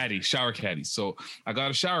 shower caddy. Shower caddy. So I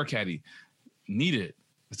got a shower caddy. Need it.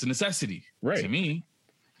 It's a necessity to me.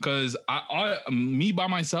 Because me by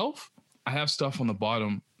myself, I have stuff on the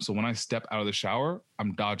bottom. So when I step out of the shower,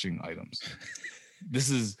 I'm dodging items. This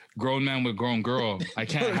is grown man with grown girl. I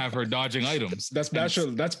can't have her dodging items. That's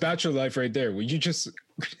bachelor life right there. Will you just,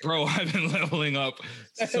 bro? I've been leveling up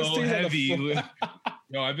so heavy.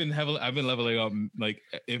 No, I've been leveling up. Like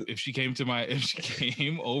if she came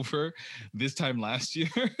over this time last year,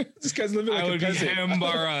 this guy's living like I would a peasant. be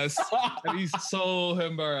embarrassed. I'd be so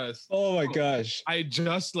embarrassed. Oh my gosh! I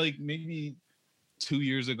just like maybe 2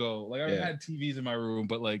 years ago, like I had TVs in my room,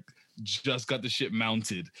 but like just got the shit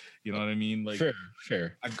mounted. You know what I mean? Like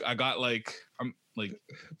fair. I got like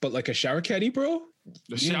but like a shower caddy, bro.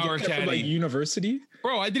 The shower caddy, like university,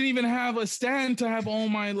 bro. I didn't even have a stand to have all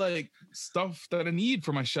my like stuff that I need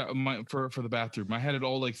for my for the bathroom. I had it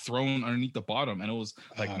all like thrown underneath the bottom, and it was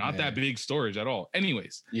like not that big storage at all.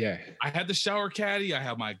 Anyways, yeah, I had the shower caddy. I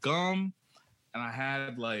had my gum, and I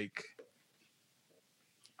had like,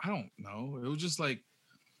 I don't know. It was just like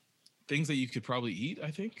things that you could probably eat,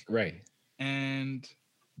 I think. Right. And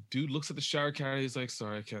dude looks at the shower caddy. He's like,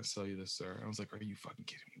 sorry, I can't sell you this, sir. I was like, are you fucking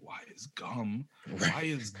kidding me? Why is gum? Why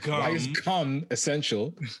is gum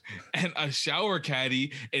essential? And a shower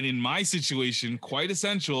caddy, and in my situation, quite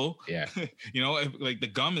essential. Yeah. You know, like the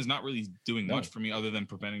gum is not really doing much for me other than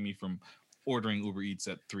preventing me from ordering Uber Eats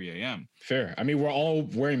at 3 a.m. Fair. I mean, we're all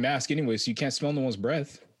wearing masks anyway, so you can't smell no one's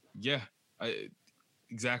breath. Yeah,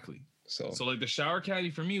 exactly. So like the shower caddy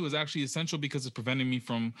for me was actually essential because it's preventing me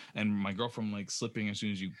from, and my girl from like slipping as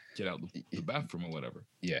soon as you get out the bathroom or whatever.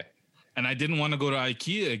 Yeah. And I didn't want to go to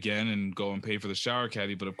IKEA again and go and pay for the shower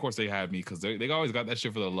caddy, but of course they had me because they always got that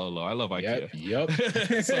shit for the low. I love IKEA. Yep.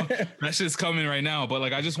 So that shit's coming right now. But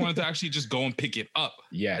like I just wanted to actually just go and pick it up.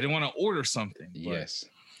 Yeah. I didn't want to order something. Yes.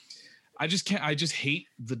 I just can't. I just hate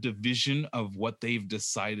the division of what they've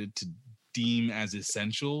decided to deem as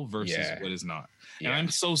essential versus what is not. And I'm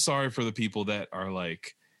so sorry for the people that are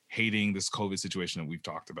like hating this COVID situation, that we've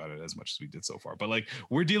talked about it as much as we did so far, but like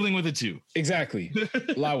we're dealing with it too. Exactly.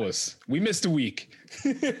 Allow us. We missed a week.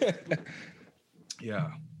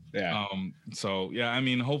 Yeah. So yeah, I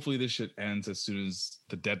mean, hopefully this shit ends as soon as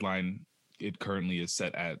the deadline it currently is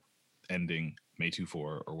set at ending May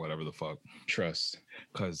 24 or whatever the fuck. Trust.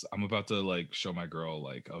 Because I'm about to like show my girl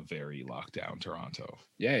like a very locked down Toronto.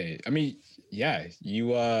 Yeah. I mean, yeah,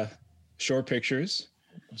 you show her pictures.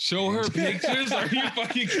 Show her pictures? Are you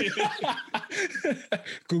fucking kidding?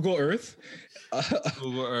 Google Earth.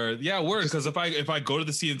 Google Earth. Yeah, word. Because if I go to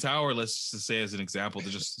the CN Tower, let's just say as an example, to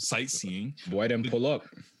just sightseeing. Boy, then pull up.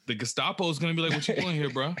 The Gestapo is gonna be like, "What you doing here,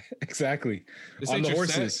 bro?" Exactly. This on ain't the your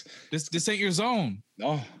horses. This ain't your zone.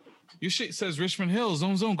 Oh, your shit says Richmond Hill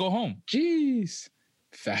zone. Go home. Jeez.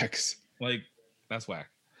 Facts. Like that's whack.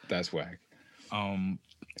 That's whack.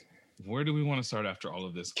 Where do we want to start after all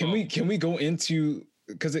of this? Can we go into,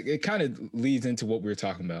 because it kind of leads into what we were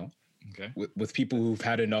talking about. Okay. With people who've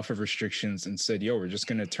had enough of restrictions and said, yo, we're just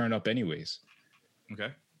going to turn up anyways. Okay.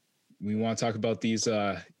 We want to talk about these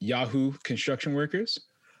Yahoo construction workers.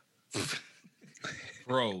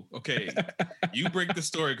 Bro, okay. You break the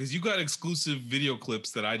story because you got exclusive video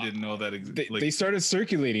clips that I didn't know that they started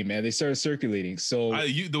circulating, man. They started circulating. So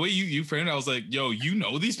the way you framed it, I was like, yo, you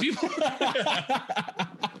know these people?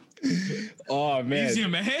 Oh man, these your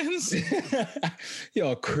mans?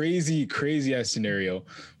 Yo, crazy ass scenario.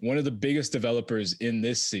 One of the biggest developers in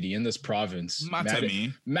this city, in this province,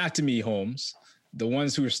 Matami Homes, the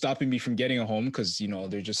ones who are stopping me from getting a home because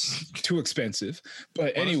they're just too expensive.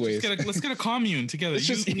 But well, anyways, let's get a commune together.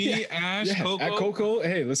 Me, Ash, Coco. At Coco.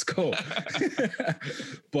 Hey, let's go.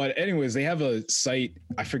 But anyways, they have a site.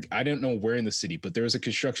 I don't know where in the city, but there was a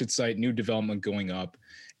construction site, new development going up,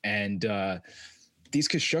 and these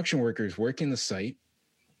construction workers working the site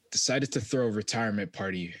decided to throw a retirement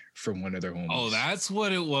party from one of their homes. Oh, that's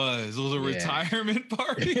what it was. It was a retirement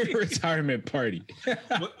party. Retirement party.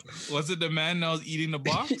 Was it the man that was eating the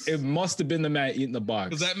box? It must have been the man eating the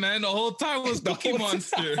box. Because that man the whole time was Cookie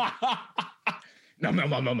Monster.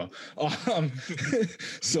 No.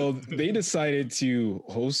 So they decided to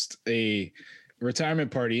host a retirement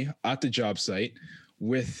party at the job site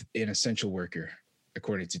with an essential worker,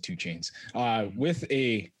 according to 2 Chainz, with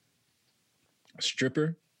a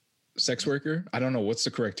stripper, sex worker. I don't know what's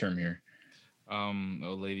the correct term here.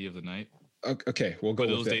 Lady of the night. Okay, we'll go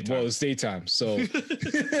with it. Well, it's daytime, so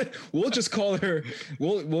we'll just call her.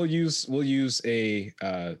 We'll use a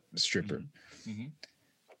stripper. Mm-hmm.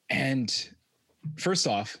 And first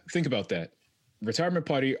off, think about that: retirement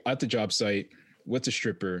party at the job site with the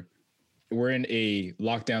stripper. We're in a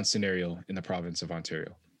lockdown scenario in the province of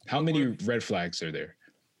Ontario. How many red flags are there?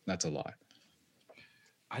 That's a lot.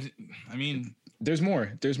 I mean, there's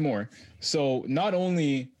more. So not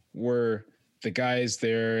only were the guys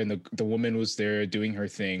there and the woman was there doing her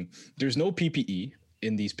thing, there's no PPE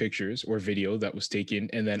in these pictures or video that was taken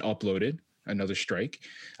and then uploaded. Another strike.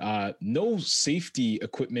 No safety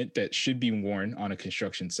equipment that should be worn on a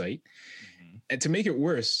construction site. Mm-hmm. And to make it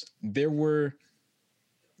worse, there were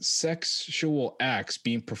sexual acts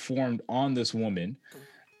being performed on this woman.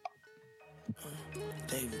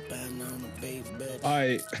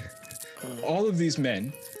 All of these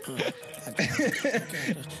men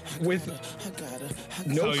with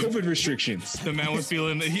no COVID restrictions. The man was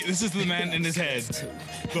feeling this is the man in his head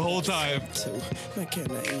the whole time.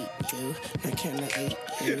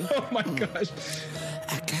 Oh my gosh.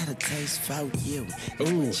 I got a taste for you.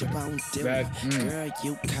 Ooh, what you won't do. Girl,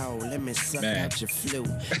 you cold. Let me suck out your flu.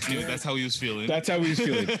 Dude, that's how he was feeling. That's how he was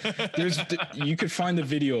feeling. You could find the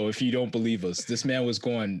video if you don't believe us. This man was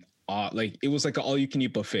going like it was like an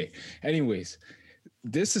all-you-can-eat buffet. Anyways,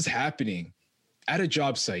 this is happening at a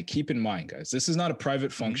job site. Keep in mind, guys, this is not a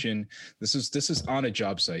private function. Mm-hmm. This is on a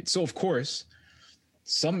job site. So of course,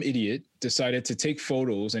 some idiot decided to take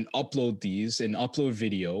photos and upload these and upload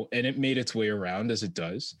video, and it made its way around as it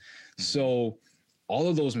does. Mm-hmm. So all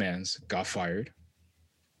of those mans got fired.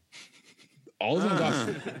 All of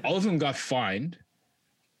them got fined.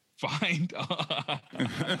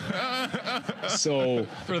 So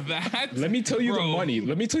for that, let me tell you the money.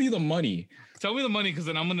 Tell me the money, because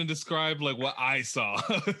then I'm going to describe like what I saw.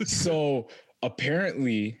 So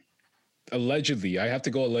apparently, allegedly, I have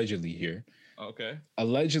to go allegedly here. Okay.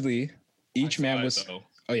 Allegedly, each man was.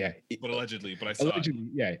 Oh yeah. But allegedly, but I saw. Allegedly,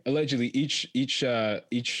 yeah. Allegedly, each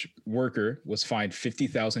worker was fined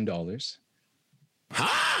 $50,000.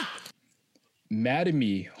 Huh?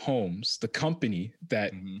 Matami Homes, the company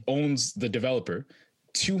that owns the developer,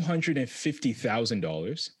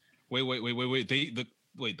 $250,000.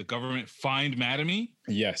 Wait. The government fined Matami?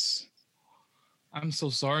 Yes. I'm so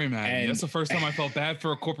sorry, man. That's the first time I felt bad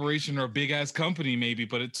for a corporation or a big ass company, maybe.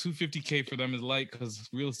 But at $250K for them is light, because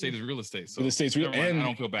real estate is real estate. So real estate's real, and I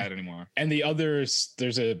don't feel bad anymore. And the others,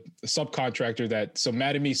 there's a subcontractor so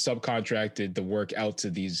Matami subcontracted the work out to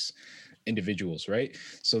these individuals, right?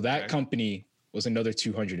 So that company was another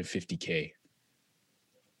 $250K.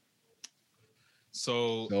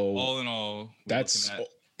 So all in all, that's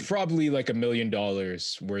probably like $1 million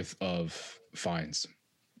worth of fines.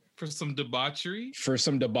 For some debauchery? For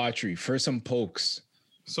some pokes.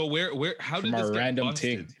 So how did this get random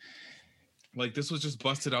busted? Thing. Like this was just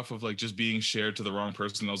busted off of like just being shared to the wrong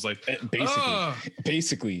person. I was like,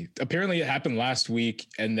 basically, apparently it happened last week,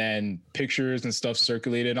 and then pictures and stuff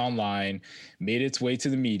circulated online, made its way to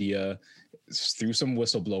the media through some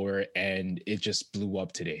whistleblower, and it just blew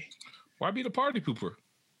up today. Why be the party pooper?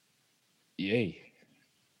 Yay.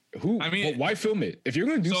 Why film it? If you're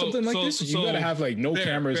going to do something like this, you got to have like no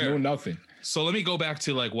cameras, no nothing. So let me go back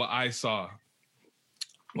to like what I saw.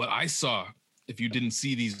 what I saw, if you didn't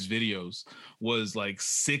see these videos, was like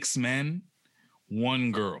 6 men,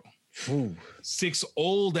 1 girl. Ooh. 6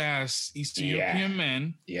 old ass Eastern European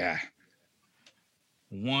men. Yeah.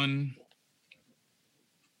 1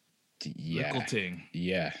 little thing.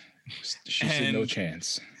 Yeah. She said no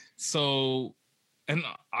chance. So, and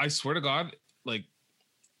I swear to God, like,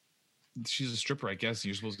 she's a stripper, I guess. And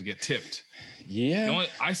you're supposed to get tipped. Yeah. You know what?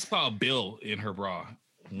 I saw a bill in her bra.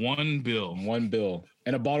 1 bill. 1 bill.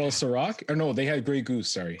 And a bottle of Ciroc? Or no, they had Grey Goose,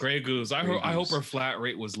 sorry. Grey Goose. I hope her flat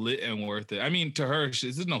rate was lit and worth it. I mean, to her,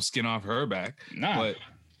 there's no skin off her back. Nah. But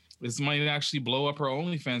this might actually blow up her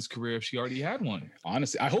OnlyFans career if she already had one.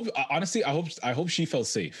 Honestly, I hope she felt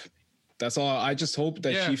safe. That's all. I just hope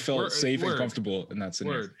that she felt safe and comfortable in that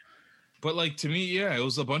scenario. But like, to me, yeah, it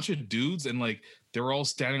was a bunch of dudes, and like they were all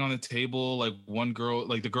standing on the table. Like one girl,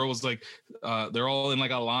 like the girl was like, they're all in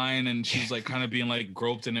like a line, and she's like kind of being like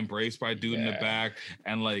groped and embraced by a dude in the back,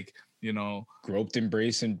 and like, you know, groped,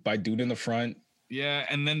 embraced, and by dude in the front. Yeah,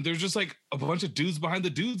 and then there's just like a bunch of dudes behind the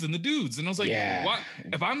dudes and the dudes, and I was like, what?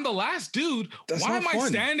 If I'm the last dude, why am I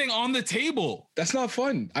standing on the table? That's not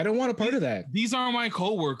fun. I don't want a part of that. These are my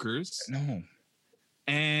coworkers. No,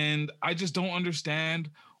 and I just don't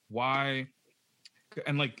understand why.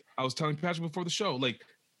 And like I was telling Patrick before the show, like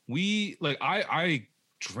I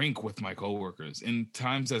drink with my coworkers in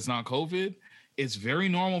times that's not COVID. It's very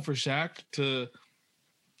normal for Shaq to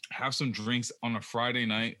have some drinks on a Friday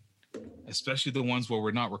night, especially the ones where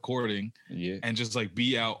we're not recording, and just like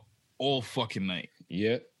be out all fucking night.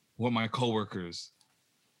 Yeah, with my coworkers.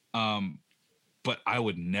 But I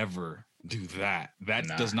would never do that. That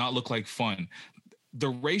does not look like fun. The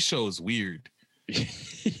ratio is weird.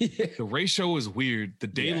 The ratio is weird. The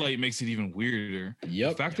daylight makes it even weirder.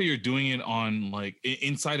 Yep. The fact that you're doing it on like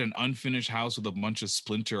inside an unfinished house with a bunch of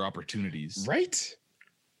splinter opportunities. Right.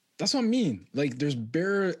 That's what I mean. Like there's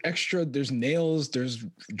bare extra, there's nails, there's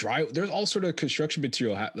dry, there's all sort of construction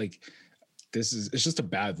material. Like it's just a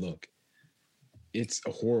bad look. It's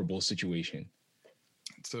a horrible situation.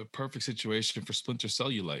 It's a perfect situation for Splinter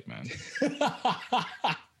Cellulite, man.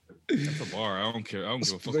 That's a bar. I don't care. I don't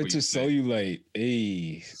give a fuck. Splinter Cellulite.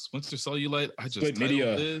 Hey. Splinter Cellulite. I just Split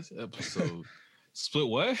Media. This episode. Split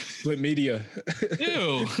what? Split Media.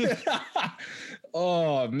 Ew.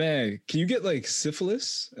 Oh man. Can you get like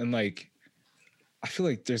syphilis? And like I feel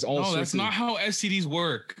like there's all sorts that's not how STDs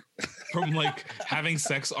work. From like having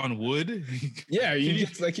sex on wood. Yeah, you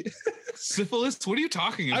get like syphilis? What are you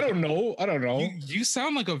talking about? I don't know. You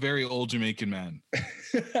sound like a very old Jamaican man.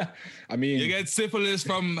 I mean, you get syphilis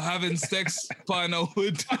from having sex on a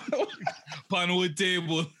wood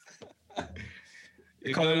table.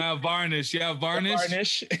 You gotta have varnish. You have varnish.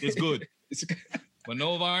 Varnish. It's good. But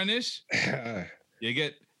no varnish, you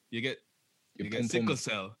get sickle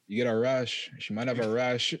cell. You get a rash. She might have a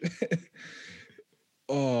rash.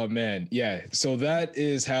 Oh man, yeah. So that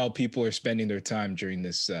is how people are spending their time during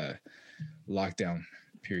this lockdown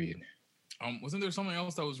period. Wasn't there something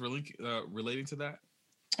else that was relating to that?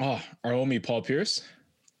 Oh, our homie Paul Pierce.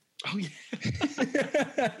 Oh yeah.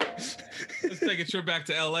 Let's take a trip back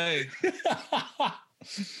to LA.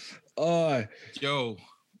 Yo,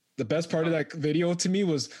 the best part of that video to me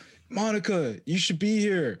was, Monica, you should be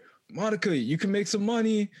here. Monica, you can make some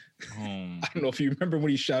money. I don't know if you remember when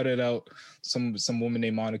he shouted out some woman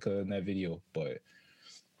named Monica in that video, but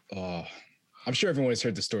I'm sure everyone has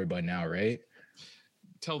heard the story by now, right?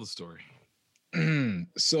 Tell the story.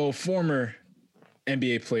 So former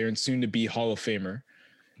NBA player and soon to be Hall of Famer,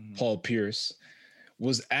 Paul Pierce,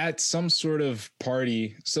 was at some sort of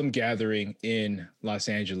party, some gathering in Los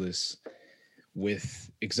Angeles with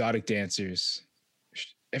exotic dancers.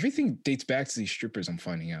 Everything dates back to these strippers, I'm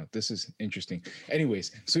finding out. This is interesting.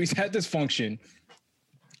 Anyways, so he's at this function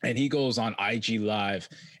and he goes on IG Live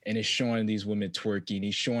and is showing these women twerking.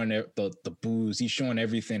 He's showing the booze. He's showing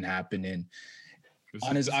everything happening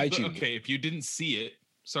on his IG. Okay, if you didn't see it,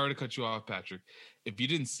 sorry to cut you off, Patrick. If you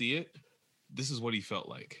didn't see it, this is what he felt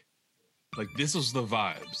like. Like, this was the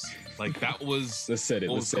vibes. Like, that was what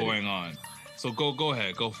was going on. So go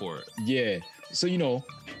ahead. Go for it. Yeah. So, you know,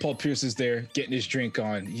 Paul Pierce is there getting his drink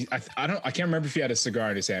on. I can't remember if he had a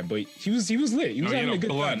cigar in his hand, but he was lit. He was having a good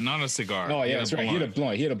time. Not a cigar. Oh yeah, that's right. He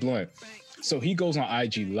had a blunt. So he goes on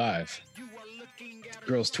IG Live.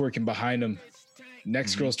 Girls twerking behind him.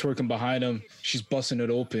 Next girl's twerking behind him. She's busting it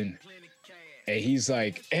open. And he's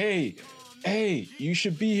like, hey, you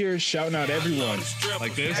should be here, shouting out everyone.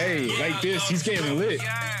 Like this? Hey, like this. He's getting lit.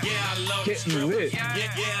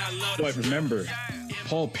 But remember,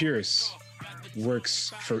 Paul Pierce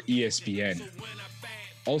works for ESPN,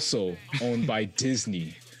 also owned by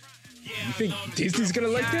Disney. You think Disney's gonna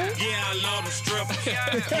like that? Yeah, I love them strippers. Yeah,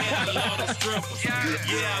 I love them strippers.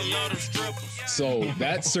 Yeah, I love them strippers. So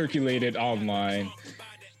that circulated online,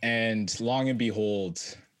 and long and behold,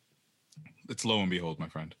 it's lo and behold, my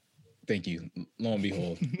friend. Thank you. Lo and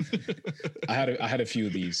behold, I had a few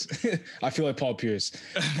of these. I feel like Paul Pierce.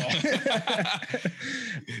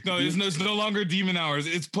 No, it's no longer Demon Hours.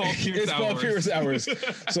 It's Paul Pierce it's hours. Paul Pierce hours.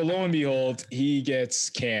 So lo and behold, he gets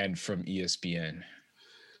canned from ESPN.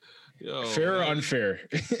 Yo, fair or unfair?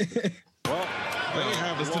 Well, they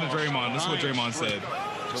have listen to Draymond. This is what Draymond said.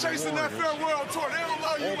 Chasing that farewell tour. They don't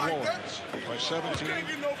love you like that. By 17,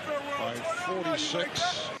 by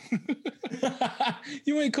 46.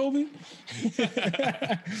 You ain't Kobe.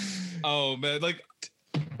 Oh man, like,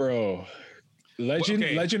 bro,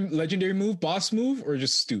 legendary move, boss move, or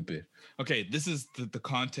just stupid? Okay, this is the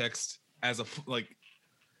context as a like.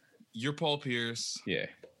 You're Paul Pierce. Yeah.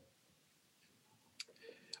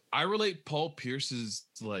 I relate Paul Pierce's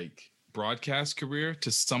like broadcast career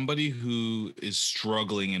to somebody who is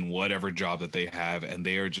struggling in whatever job that they have, and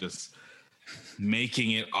they are just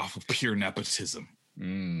making it off of pure nepotism.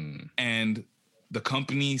 And the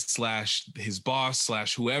company / his boss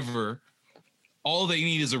 / whoever, all they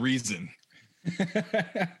need is a reason.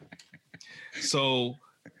 So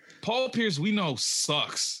Paul Pierce, we know,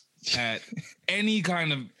 sucks at any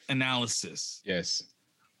kind of analysis. Yes.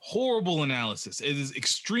 Horrible analysis. It is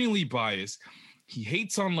extremely biased. He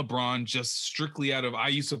hates on LeBron just strictly out of I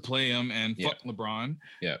used to play him and fuck LeBron.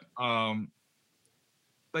 Yeah.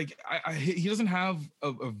 Like he doesn't have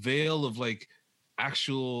a veil of like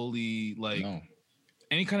actually like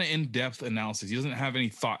any kind of in-depth analysis. He doesn't have any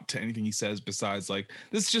thought to anything he says besides like,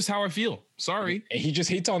 this is just how I feel. Sorry. And he just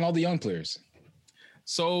hates on all the young players.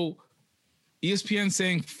 So ESPN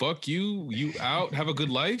saying, fuck you, you out, have a good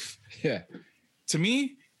life. Yeah. To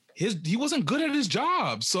me, he wasn't good at his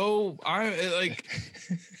job. So I like,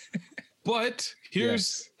 but here,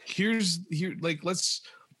 like, let's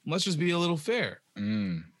just be a little fair.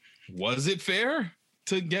 Was it fair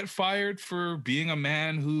to get fired for being a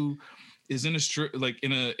man who is in a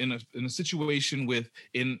situation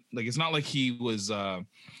it's not like he was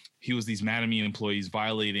these Mad Me employees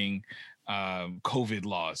violating COVID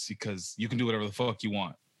laws, because you can do whatever the fuck you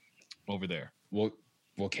want over there. Well,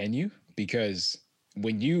 can you? Because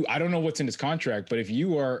I don't know what's in his contract, but if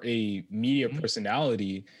you are a media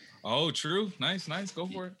personality. Oh, true. Nice. Go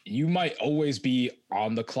for it. You might always be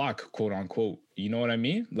on the clock, quote unquote. You know what I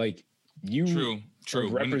mean? Like you true. Are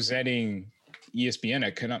representing ESPN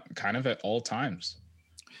at kind of at all times.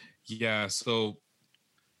 Yeah. So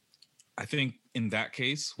I think in that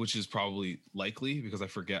case, which is probably likely because I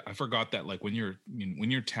forgot that like when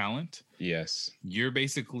you're talent, yes, you're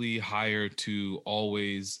basically hired to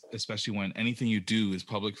always, especially when anything you do is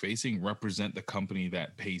public facing, represent the company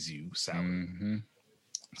that pays you salary. Mm-hmm.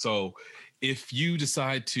 So if you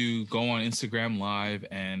decide to go on Instagram Live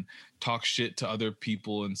and talk shit to other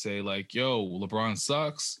people and say like, yo, LeBron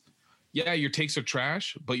sucks. Yeah, your takes are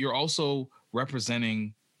trash, but you're also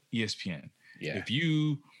representing ESPN. Yeah. If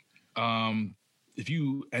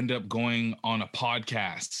you end up going on a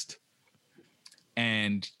podcast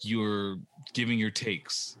and you're giving your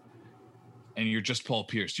takes and you're just Paul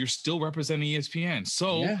Pierce, you're still representing ESPN.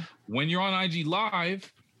 So when you're on IG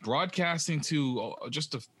Live broadcasting to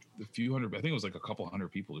just a few hundred, I think it was like a couple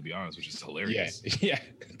hundred people, to be honest, which is hilarious. Yeah,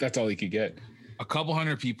 that's all he could get. A couple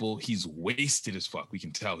hundred people. He's wasted as fuck. We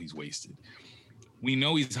can tell he's wasted. We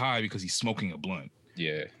know he's high because he's smoking a blunt.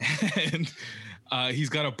 Yeah. And he's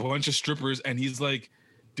got a bunch of strippers, and he's like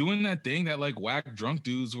doing that thing that like whack drunk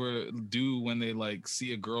dudes do when they like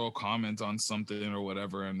see a girl comment on something or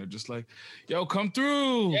whatever, and they're just like, yo, come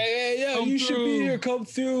through. Yeah. You should be here. Come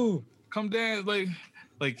through. Come dance.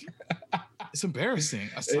 Like it's embarrassing.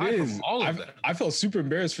 Aside from all of that. I felt super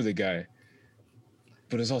embarrassed for the guy,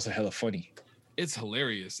 but it's also hella funny. It's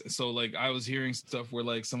hilarious. So like I was hearing stuff where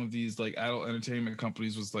like some of these like adult entertainment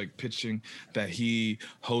companies was like pitching that he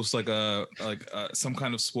hosts like some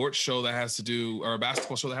kind of sports show that has to do, or a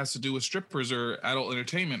basketball show that has to do with strippers or adult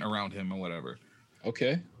entertainment around him or whatever.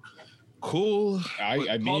 Okay. Cool. I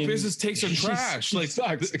mean, Paul Pierce's takes are trash. Like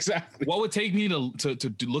sucks. Exactly. What would take me to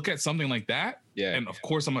look at something like that? Yeah. And of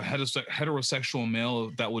course I'm a heterosexual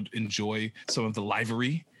male that would enjoy some of the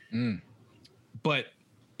livery. But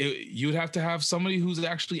you'd have to have somebody who's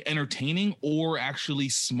actually entertaining or actually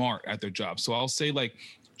smart at their job. So I'll say like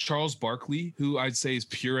Charles Barkley, who I'd say is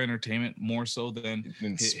pure entertainment more so than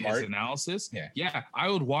his analysis. Yeah. I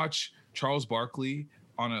would watch Charles Barkley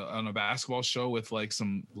on a basketball show with like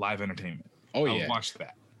some live entertainment. I would watch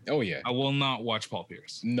that. Oh yeah. I will not watch Paul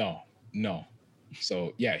Pierce. No.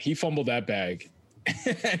 So yeah, he fumbled that bag.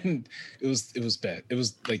 and it was bad. It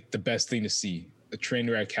was like the best thing to see. A train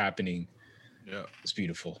wreck happening. Yeah, it's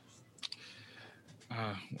beautiful.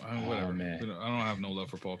 Whatever, oh, man. I don't have no love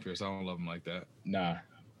for Paul Pierce. I don't love him like that. Nah,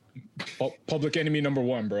 public enemy number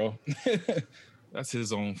one, bro. That's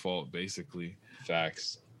his own fault, basically.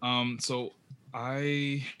 Facts. So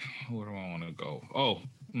where do I want to go?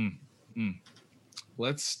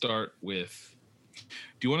 Let's start with.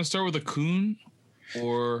 Do you want to start with a coon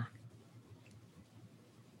or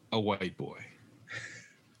a white boy?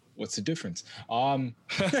 What's the difference? Let's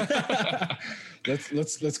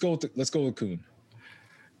go with coon.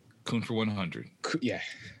 Coon for 100. Yeah.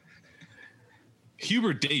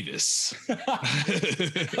 Hubert Davis.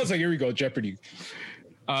 I was like, here we go, Jeopardy.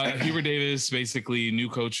 Hubert Davis, basically new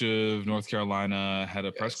coach of North Carolina, had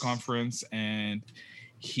a press conference, and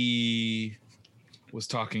he was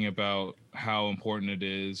talking about how important it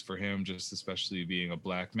is for him, just especially being a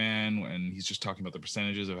black man, and he's just talking about the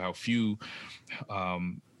percentages of how few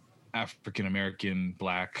African-American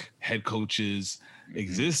black head coaches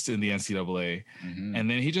exist in the NCAA. And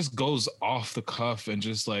then he just goes off the cuff and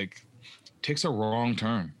just like takes a wrong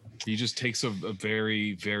turn. He just takes a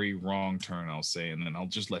very, very wrong turn, I'll say, and then I'll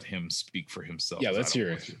just let him speak for himself. Yeah, let's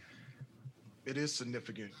hear it. It is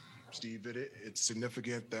significant, Steve. It's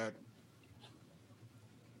significant that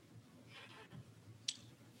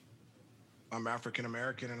I'm African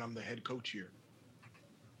American and I'm the head coach here.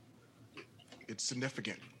 It's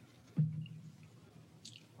significant.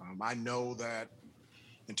 I know that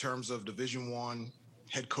in terms of Division I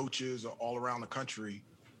head coaches all around the country,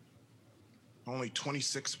 only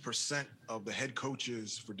 26% of the head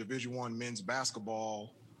coaches for Division I men's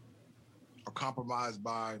basketball are compromised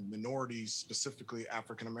by minorities, specifically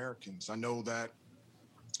African Americans. I know that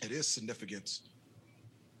it is significant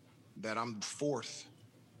that I'm the fourth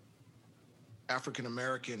African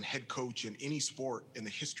American head coach in any sport in the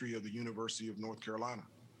history of the University of North Carolina.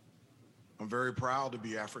 I'm very proud to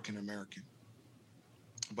be African American,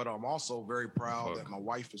 but I'm also very proud that my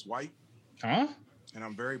wife is white. Huh? And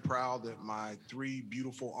I'm very proud that my 3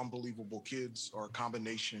 beautiful, unbelievable kids are a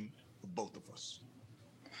combination of both of us.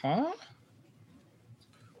 Huh?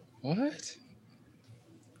 What?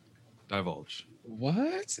 Divulge.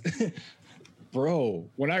 What? Bro,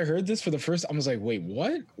 when I heard this for the first time, I was like, wait,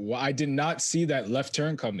 what? Well, I did not see that left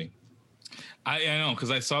turn coming. I know, because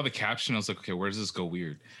I saw the caption. I was like, okay, where does this go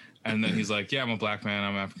weird? And then he's like, yeah, I'm a black man.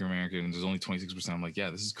 I'm African American. And there's only 26%. I'm like,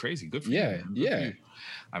 yeah, this is crazy. Good for you. Yeah, yeah.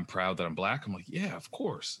 I'm proud that I'm black. I'm like, yeah, of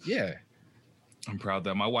course. Yeah. I'm proud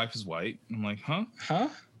that my wife is white. I'm like, huh? Huh?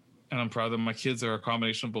 And I'm proud that my kids are a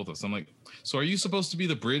combination of both of us. I'm like, so are you supposed to be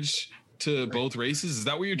the bridge to both races? Is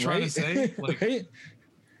that what you're trying to say? Like, right?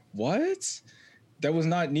 What? That was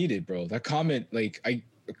not needed, bro. That comment, like, am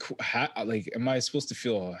I supposed to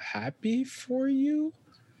feel happy for you?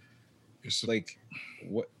 Like,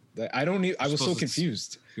 what? I don't need. I was so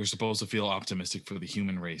confused. You're supposed to feel optimistic for the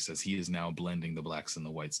human race as he is now blending the blacks and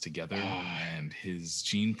the whites together, and his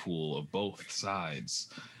gene pool of both sides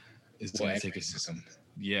is going to take racism.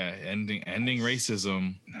 Yeah, ending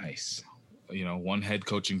racism. Nice. You know, one head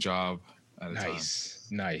coaching job at a time.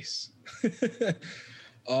 Nice.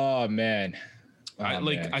 Oh man.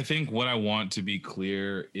 I think what I want to be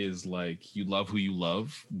clear is like, you love who you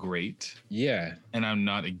love, great. Yeah. And I'm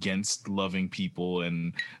not against loving people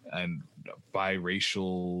and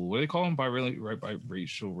biracial, what do they call them?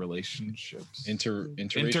 Biracial relationships.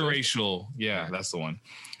 Interracial. Yeah, that's the one.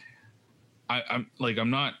 I'm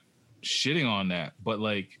not shitting on that, but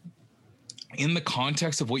like, in the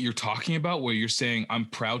context of what you're talking about, where you're saying I'm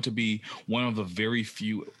proud to be one of the very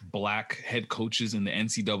few black head coaches in the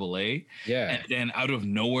NCAA, and then out of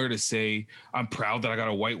nowhere to say I'm proud that I got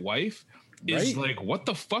a white wife, is like, what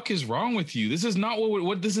the fuck is wrong with you? This is not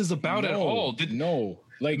what this is about at all.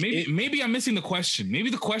 Like, maybe I'm missing the question.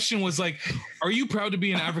 Maybe the question was like, are you proud to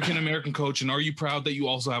be an African American coach, and are you proud that you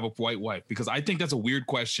also have a white wife? Because I think that's a weird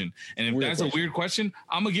question. And if that's a weird question,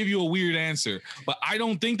 I'm gonna give you a weird answer. But I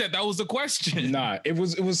don't think that was the question. Nah, it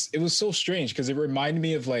was so strange because it reminded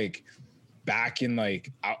me of like back in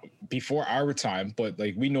like before our time. But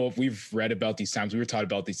like, we've read about these times. We were taught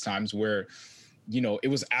about these times where, you know, it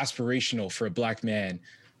was aspirational for a black man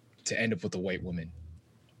to end up with a white woman.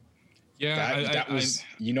 Yeah, that was,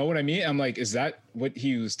 you know what I mean? I'm like, is that what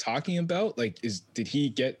he was talking about? Like, is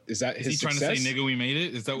he trying to say, nigga, we made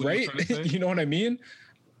it? Is that what you're trying to say? You know what I mean?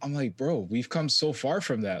 I'm like, bro, we've come so far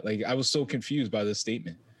from that. Like, I was so confused by this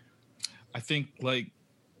statement. I think, like,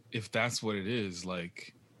 if that's what it is,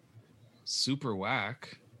 like, super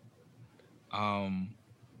whack. I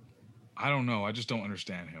don't know. I just don't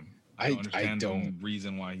understand him. I don't understand the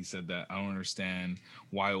reason why he said that. I don't understand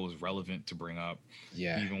why it was relevant to bring up.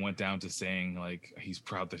 Yeah. He even went down to saying like he's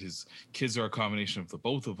proud that his kids are a combination of the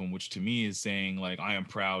both of them, which to me is saying like I am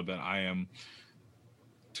proud that I am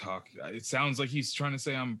it sounds like he's trying to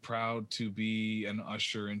say I'm proud to be an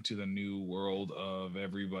usher into the new world of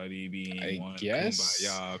everybody being one. Guess.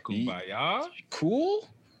 Kumbaya. Cool.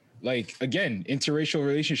 Like again, interracial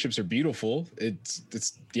relationships are beautiful. It's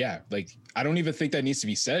yeah, like I don't even think that needs to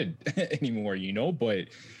be said anymore, you know, but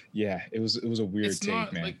yeah, it was a weird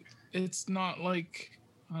take, man. It's not like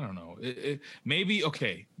I don't know. Maybe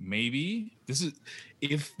this is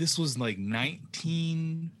if this was like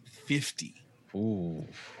 1950. Ooh.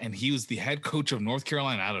 And he was the head coach of North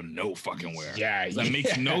Carolina out of no fucking where. Yeah, that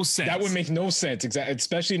makes no sense. That would make no sense, exactly.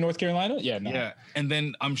 Especially North Carolina. Yeah, no. Yeah, and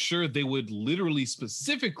then I'm sure they would literally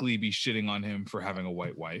specifically be shitting on him for having a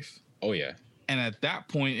white wife. Oh yeah. And at that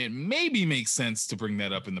point, it maybe makes sense to bring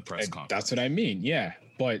that up in the press conference. That's what I mean. Yeah,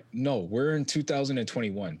 but no, we're in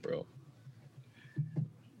 2021, bro.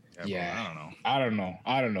 Yeah, bro, I don't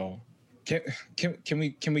know. Can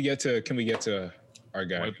we get to our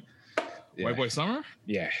guy? White Boy Summer?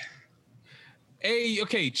 Yeah. Hey,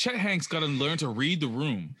 okay, Chet Hanks got to learn to read the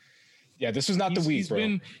room. Yeah, this was not the week,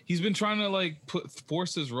 bro. He's been trying to like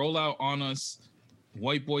force his rollout on us.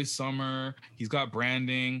 White Boy Summer. He's got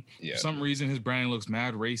branding. Yeah. For some reason, his branding looks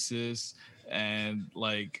mad racist. And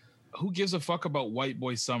like, who gives a fuck about White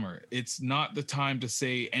Boy Summer? It's not the time to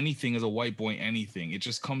say anything as a white boy anything. It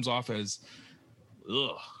just comes off as,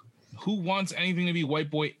 ugh. Who wants anything to be white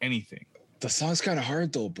boy anything? The song's kind of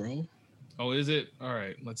hard though, bro. Oh, is it? All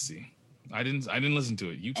right, let's see. I didn't listen to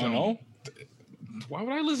it. You tell me. Why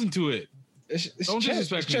would I listen to it? Don't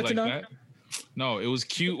disrespect me like that. No, it was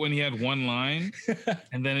cute when he had one line,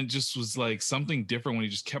 and then it just was like something different when he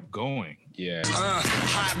just kept going. Yeah.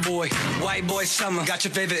 Hot boy, white boy summer. Got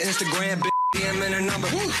your favorite Instagram, bitch. DM in her number.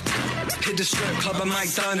 Hit the strip club at Mike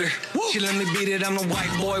Thunder. She let me beat it. I'm the white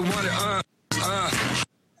boy wonder.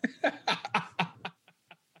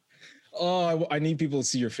 Oh, I need people to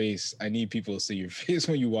see your face. I need people to see your face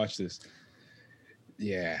when you watch this.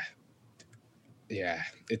 Yeah.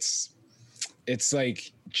 It's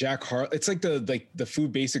like Jack Harlow. It's like the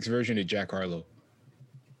Food Basics version of Jack Harlow.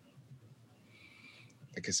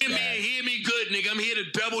 Like it's bad. Hear me good, nigga. I'm here to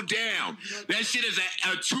double down. That shit is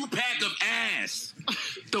a 2-pack of ass.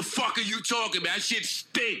 The fuck are you talking about? That shit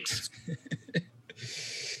stinks.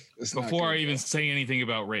 Before I even say anything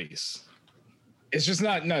about race. It's just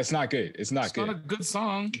not. No, it's not good. It's not good. It's not a good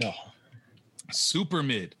song. No. Super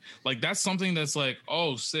mid. Like that's something that's like,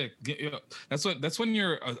 oh, sick. That's when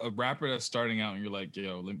you're a rapper that's starting out and you're like,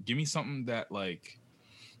 yo, give me something that like,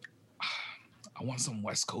 I want some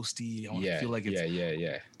West Coasty. I want to feel like it's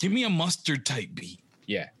yeah. Give me a mustard type beat.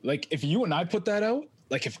 Yeah, like if you and I put that out,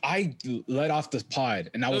 like if I let off the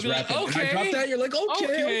pod and I was rapping, like, okay, and I dropped that, you're like,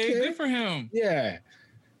 okay, good for him. Yeah,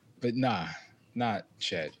 but nah, not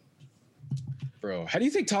Chet. Bro, how do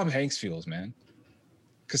you think Tom Hanks feels, man?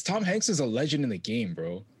 Because Tom Hanks is a legend in the game,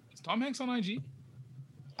 bro. Is Tom Hanks on IG?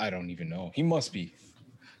 I don't even know. He must be.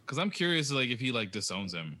 Because I'm curious, like, if he, like,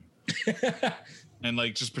 disowns him. And,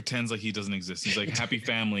 like, just pretends like he doesn't exist. He's, like, Happy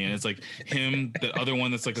Family, and it's, like, him, the other one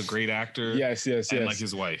that's, like, a great actor. Yes. And, like,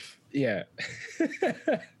 his wife. Yeah.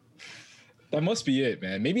 That must be it,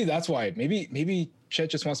 man. Maybe that's why. Maybe Chet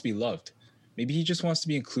just wants to be loved. Maybe he just wants to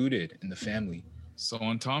be included in the family. So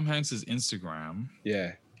on Tom Hanks's Instagram,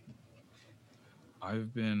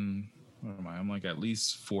 I've been, what am I? I'm like at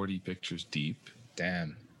least 40 pictures deep.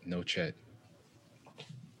 Damn, no Chet.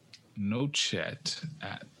 No Chet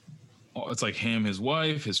it's like him, his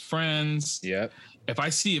wife, his friends. Yep. If I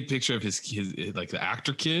see a picture of his like the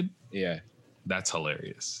actor kid, that's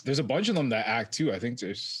hilarious. There's a bunch of them that act too. I think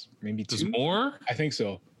there's maybe two. There's more? I think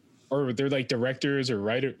so. Or they're like directors or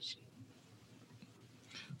writers.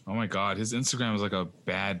 Oh my God, his Instagram is like a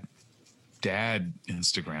bad dad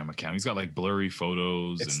Instagram account. He's got like blurry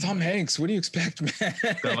photos. It's Tom Hanks. What do you expect, man?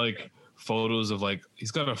 Got like photos of like, he's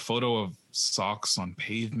got a photo of socks on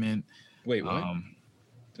pavement. Wait, what?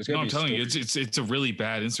 No, I'm telling you, it's a really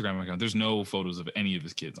bad Instagram account. There's no photos of any of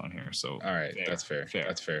his kids on here. So all right, that's fair.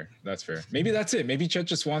 That's fair. Maybe that's it. Maybe Chet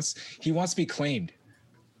just wants to be claimed.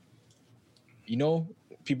 You know,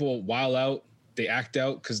 people wild out. They act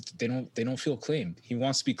out because they don't feel claimed. He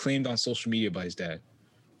wants to be claimed on social media by his dad.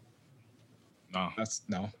 No.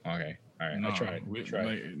 Okay. All right. No, I tried.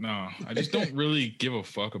 No, I just don't really give a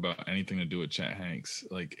fuck about anything to do with Chet Hanks.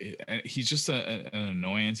 Like he's just an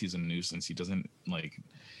annoyance. He's a nuisance. He doesn't like.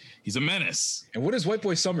 He's a menace. And what is White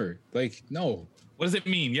Boy Summer? Like, no. What does it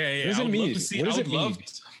mean? Yeah. What does it mean?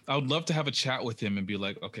 I would love to have a chat with him and be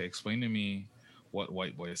like, okay, explain to me what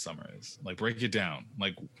white boy summer is. Like, break it down.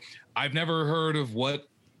 Like, I've never heard of what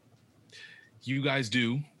you guys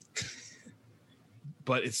do,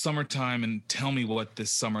 but it's summertime, and tell me what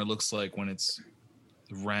this summer looks like when it's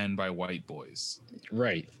ran by white boys.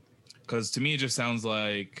 Right. Because to me, it just sounds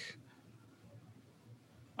like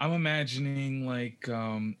I'm imagining like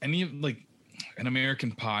any like an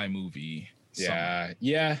American Pie movie. Yeah.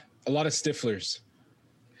 Yeah. A lot of Stiflers.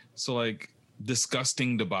 So like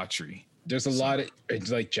disgusting debauchery. There's a lot of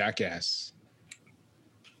it's like Jackass.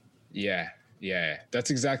 Yeah. Yeah.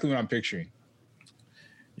 That's exactly what I'm picturing.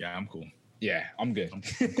 Yeah, I'm cool. Yeah, I'm good. I'm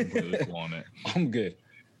completely cool on it. I'm good.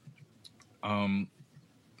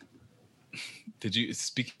 Did you,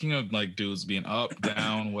 speaking of like dudes being up,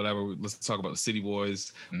 down, whatever, let's talk about the city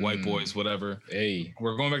boys, white boys, whatever. Hey,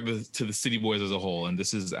 we're going back to the city boys as a whole, and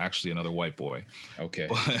this is actually another white boy. Okay.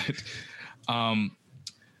 But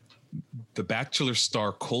the Bachelor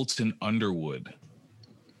star Colton Underwood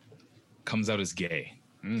comes out as gay.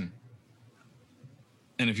 And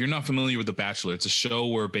if you're not familiar with The Bachelor, it's a show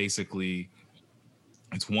where basically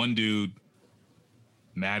it's one dude,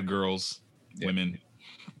 mad girls, women,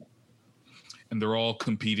 and they're all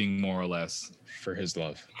competing more or less for his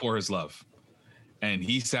love. And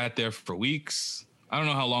he sat there for weeks. I don't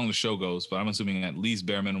know how long the show goes, but I'm assuming at least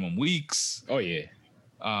bare minimum weeks. Oh, yeah.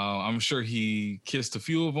 I'm sure he kissed a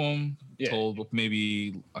few of them, told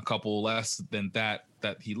maybe a couple less than that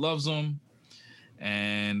he loves them.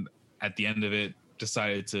 And at the end of it,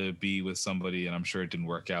 decided to be with somebody, and I'm sure it didn't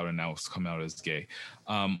work out, and now it's come out as gay.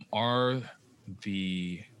 Are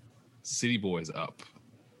the city boys up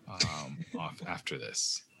off after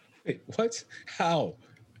this? Wait, what? How?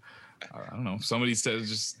 I don't know. Somebody said,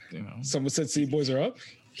 just, you know. Someone said city boys are up?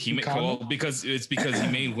 Because he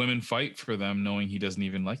made women fight for them, knowing he doesn't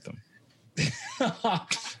even like them.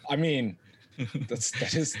 I mean,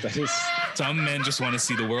 that is. Some men just want to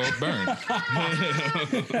see the world burn.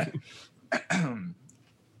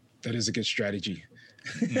 That is a good strategy.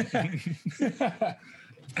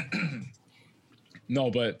 No,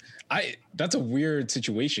 but that's a weird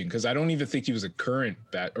situation because I don't even think he was a current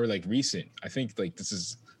or like recent. I think like this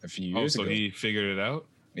is a few years ago. So he figured it out?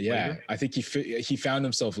 Yeah, later? I think he found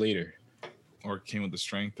himself later. Or came with the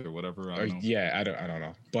strength or whatever. I don't know. Yeah, I don't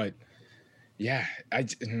know. But yeah,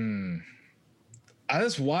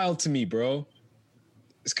 that's wild to me, bro.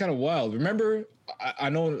 It's kind of wild. Remember, I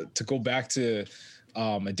know, to go back to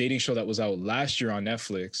a dating show that was out last year on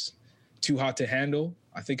Netflix, Too Hot to Handle,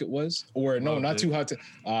 I think it was. Or no, not Too Hot to...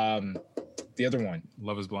 the other one.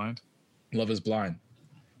 Love is Blind? Love is Blind.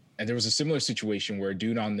 And there was a similar situation where a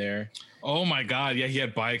dude on there... Oh my God! Yeah, he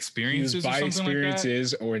had bi experiences. He was bi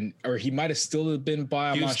experiences, like or he might have still been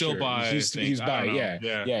bi. He was still bi. He was bi.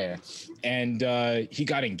 Yeah. And he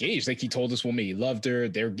got engaged. Like he told this woman he loved her.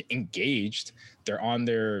 They're engaged. They're on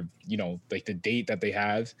their, like the date that they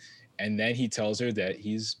have, and then he tells her that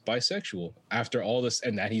he's bisexual after all this,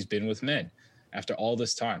 and that he's been with men after all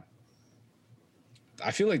this time.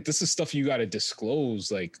 I feel like this is stuff you got to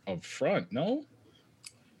disclose like up front. No.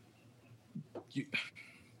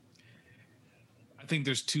 I think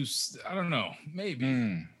there's two. I don't know. Maybe.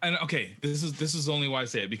 And okay, this is only why I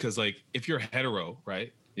say it, because like if you're hetero,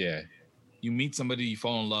 right? Yeah. You meet somebody, you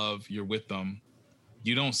fall in love, you're with them.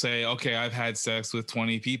 You don't say, okay, I've had sex with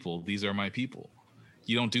 20 people. These are my people.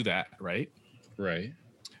 You don't do that, right? Right.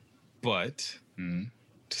 But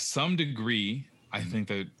to some degree, I think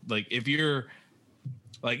that like if you've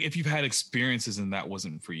had experiences and that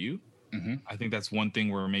wasn't for you, I think that's one thing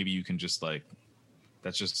where maybe you can just like,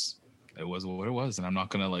 that's just. It was what it was, and I'm not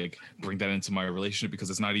gonna like bring that into my relationship because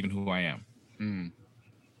it's not even who I am.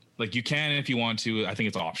 Like you can if you want to. I think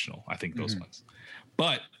it's optional. I think those ones.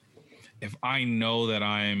 But if I know that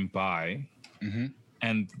I'm bi,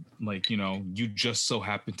 and like you just so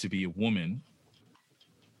happen to be a woman,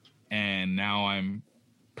 and now I'm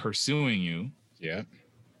pursuing you,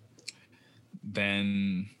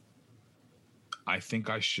 then I think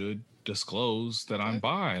I should disclose that I'm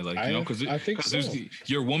bi, like because I think so.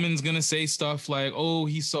 Your woman's gonna say stuff like, "Oh,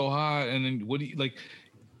 he's so hot," and then what do you like?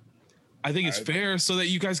 I think it's fair so that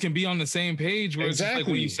you guys can be on the same page. Where it's just like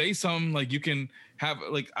when you say something, like you can have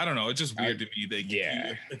like I don't know. It's just weird to me. Like,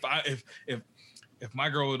 if my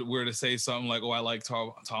girl were to say something like, "Oh, I like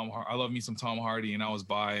Tom I love me some Tom Hardy," and I was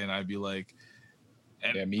bi, and I'd be like.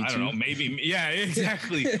 And me too. I don't know, maybe, yeah,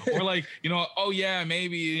 exactly. Or like, oh yeah,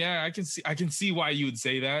 maybe, yeah, I can see why you would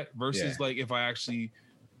say that versus like if I actually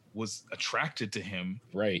was attracted to him.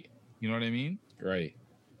 Right. You know what I mean? Right.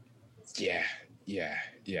 Yeah.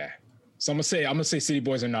 So I'm gonna say City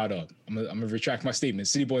Boys are not up. I'm gonna retract my statement.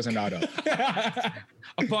 City Boys are not up.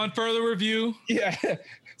 Upon further review, yeah,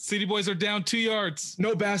 City Boys are down 2 yards.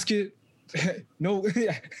 No basket. No.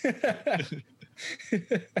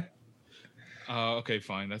 Okay,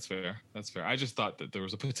 fine. That's fair. I just thought that there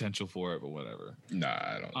was a potential for it, but whatever. Nah,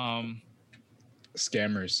 I don't.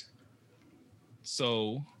 Scammers.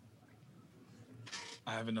 So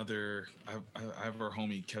I have another. I have our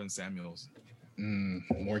homie Kevin Samuels.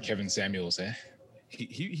 More Kevin Samuels, eh?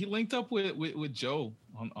 He linked up with Joe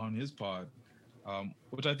on his pod,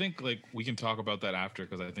 which I think like we can talk about that after,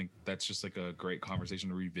 because I think that's just like a great conversation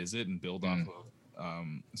to revisit and build off of,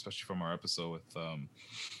 especially from our episode with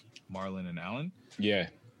Marlon and Alan. Yeah.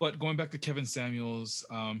 But going back to Kevin Samuels,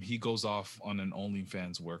 he goes off on an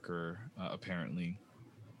OnlyFans worker apparently.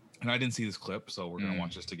 And I didn't see this clip, so we're going to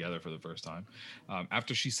watch this together for the first time.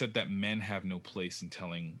 After she said that men have no place in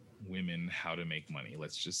telling women how to make money.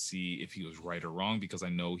 Let's just see if he was right or wrong, because I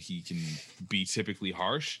know he can be typically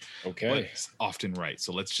harsh, but he's often right.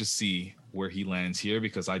 So let's just see where he lands here,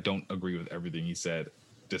 because I don't agree with everything he said.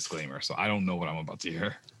 Disclaimer. So I don't know what I'm about to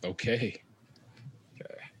hear. Okay.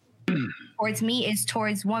 Towards me is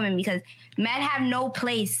towards women, because men have no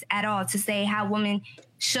place at all to say how women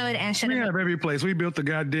should and shouldn't. We have every place. We built the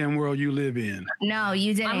goddamn world you live in. No,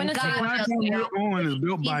 you didn't. I'm gonna say the platform you're on is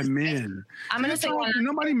built by men. I'm gonna say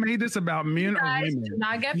nobody made this about men or women. Do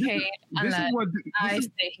not get paid unless I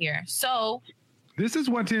stay here. So this is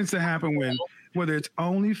what tends to happen when, whether it's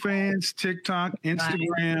OnlyFans, TikTok,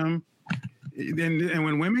 Instagram. And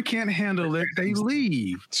when women can't handle it, they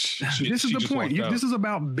leave. This is the point. This is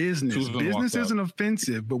about business. Business isn't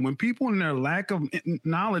offensive, but when people in their lack of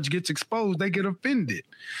knowledge gets exposed, they get offended.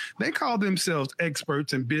 They call themselves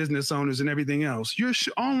experts and business owners and everything else. You're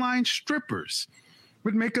online strippers.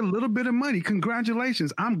 Would make a little bit of money.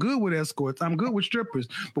 Congratulations. I'm good with escorts. I'm good with strippers.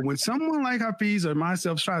 But when someone like Hafiz or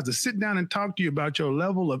myself tries to sit down and talk to you about your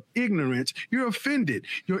level of ignorance, you're offended.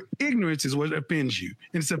 Your ignorance is what offends you.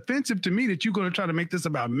 And it's offensive to me that you're going to try to make this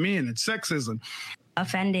about men and sexism.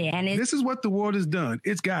 Offended. And this is what the world has done.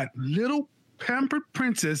 It's got little pampered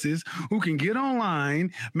princesses who can get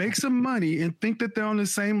online, make some money, and think that they're on the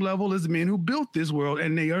same level as men who built this world,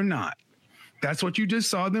 and they are not. That's what you just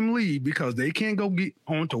saw them leave, because they can't go get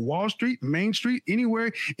onto Wall Street, Main Street,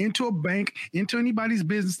 anywhere, into a bank, into anybody's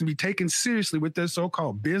business to be taken seriously with their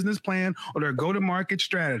so-called business plan or their go-to-market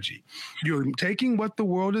strategy. You're taking what the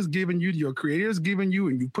world has given you, your creator has given you,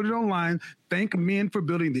 and you put it online. Thank men for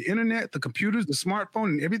building the internet, the computers, the smartphone,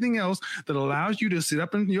 and everything else that allows you to sit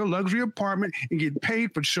up in your luxury apartment and get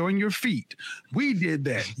paid for showing your feet. We did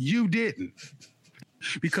that. You didn't.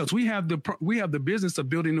 Because we have the business of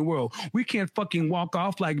building the world. We can't fucking walk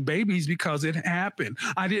off like babies because it happened.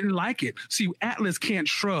 I didn't like it. See, Atlas can't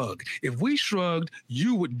shrug. If we shrugged,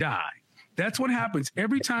 you would die. That's what happens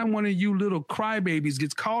every time one of you little crybabies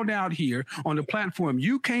gets called out here on the platform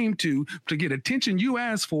you came to get attention you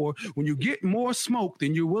asked for. When you get more smoke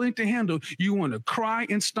than you're willing to handle, you want to cry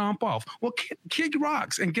and stomp off. Well, kick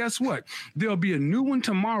rocks. And guess what? There'll be a new one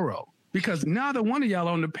tomorrow. Because neither one of y'all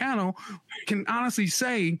on the panel can honestly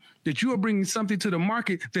say that you are bringing something to the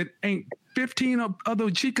market that ain't 15 other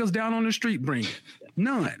chicas down on the street bring.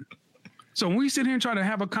 None. So when we sit here and try to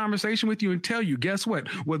have a conversation with you and tell you, guess what?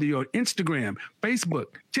 Whether you're on Instagram,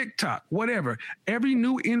 Facebook, TikTok, whatever, every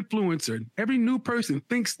new influencer, every new person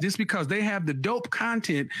thinks just because they have the dope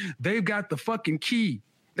content, they've got the fucking key.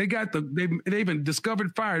 They've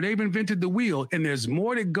discovered fire. They've invented the wheel, and there's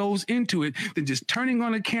more that goes into it than just turning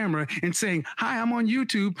on a camera and saying, "Hi, I'm on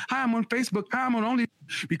YouTube. Hi, I'm on Facebook. Hi, I'm on Only."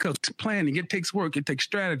 Because planning, it takes work. It takes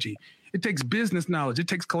strategy. It takes business knowledge. It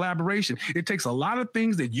takes collaboration. It takes a lot of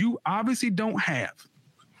things that you obviously don't have.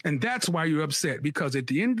 And that's why you're upset, because at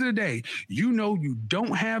the end of the day, you know you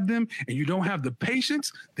don't have them, and you don't have the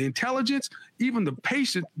patience, the intelligence, even the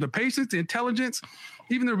patience, the intelligence,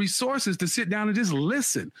 even the resources to sit down and just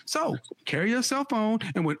listen. So carry your cell phone,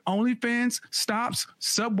 and when OnlyFans stops,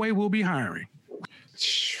 Subway will be hiring.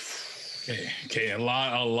 Okay, a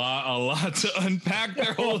lot to unpack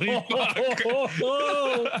there. Holy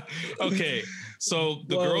fuck. Okay. So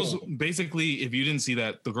the girls, basically, if you didn't see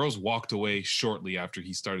that, the girls walked away shortly after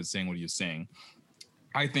he started saying what he was saying.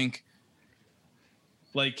 I think,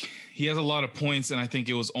 like, he has a lot of points, and I think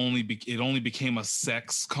it only became a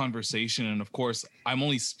sex conversation. And of course, I'm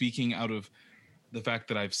only speaking out of the fact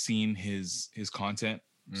that I've seen his content.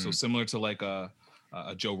 So similar to like a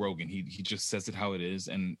Joe Rogan, he just says it how it is,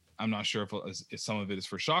 and I'm not sure if some of it is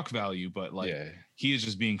for shock value, but like he is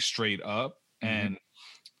just being straight up, and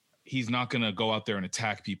he's not going to go out there and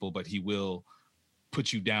attack people, but he will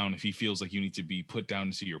put you down if he feels like you need to be put down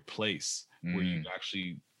into your place where you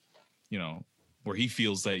actually where he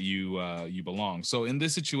feels that you belong. So in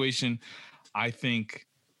this situation, I think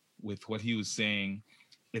with what he was saying,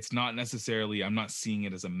 it's not necessarily, I'm not seeing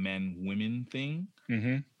it as a men-women thing.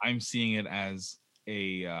 Mm-hmm. I'm seeing it as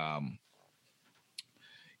a,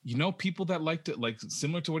 people that like to, like,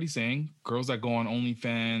 similar to what he's saying, girls that go on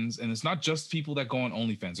OnlyFans. And it's not just people that go on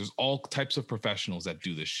OnlyFans. There's all types of professionals that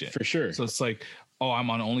do this shit. For sure. So it's like, oh, I'm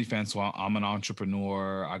on OnlyFans, so I'm an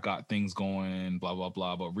entrepreneur. I got things going, blah, blah,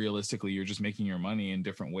 blah. But realistically, you're just making your money in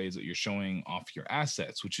different ways that you're showing off your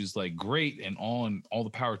assets, which is like great and all the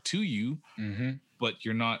power to you. Mm-hmm. But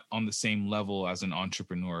you're not on the same level as an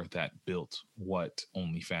entrepreneur that built what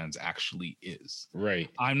OnlyFans actually is. Right.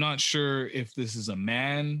 I'm not sure if this is a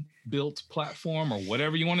man-built platform or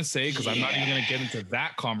whatever you want to say, because I'm not even going to get into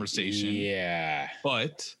that conversation. Yeah.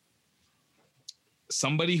 But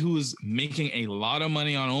somebody who is making a lot of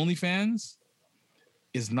money on OnlyFans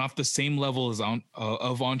is not the same level as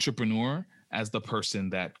of entrepreneur as the person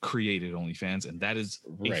that created OnlyFans, and that is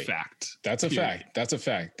a fact. That's a fact. That's a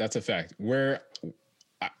fact. That's a fact. Where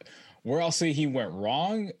I'll say he went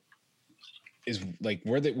wrong is like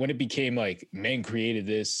when it became like men created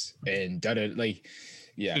this and like.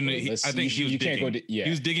 Yeah, I think he was digging. He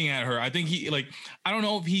was digging at her. I think I don't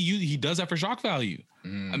know if he does that for shock value.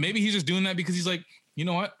 Maybe he's just doing that because he's like, you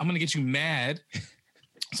know what? I'm going to get you mad.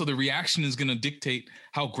 So the reaction is going to dictate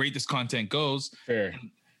how great this content goes. Fair.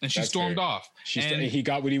 And she stormed off. He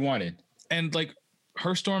got what he wanted. And like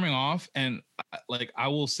her storming off, and like I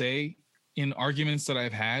will say, in arguments that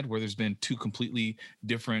I've had where there's been two completely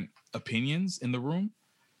different opinions in the room,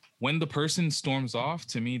 when the person storms off,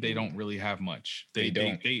 to me, they don't really have much. They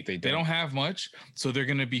don't have much. So they're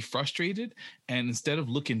going to be frustrated. And instead of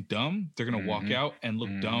looking dumb, they're going to walk out and look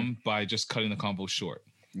dumb by just cutting the combo short.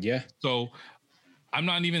 Yeah. So I'm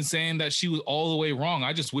not even saying that she was all the way wrong.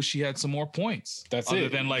 I just wish she had some more points. That's other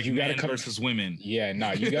it. than like men versus women. Yeah,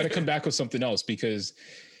 no, you got to come back with something else because,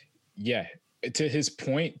 yeah, to his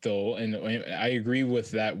point though, and I agree with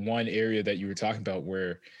that one area that you were talking about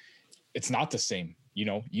where it's not the same.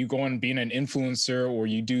 You go on being an influencer or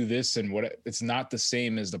you do this and it's not the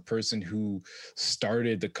same as the person who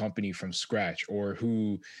started the company from scratch or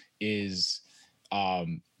who is,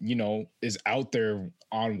 is out there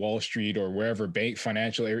on Wall Street or wherever bank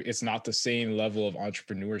financial area. It's not the same level of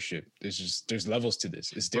entrepreneurship. There's levels to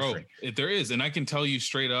this. It's different. Bro, there is. And I can tell you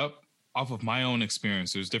straight up off of my own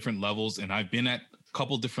experience, there's different levels and I've been at a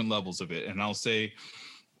couple different levels of it. And I'll say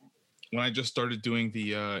when I just started doing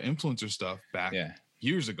the influencer stuff back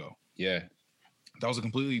years ago, that was a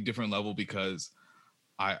completely different level because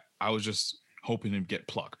I was just hoping to get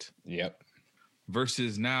plucked. Yep.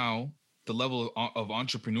 Versus now, the level of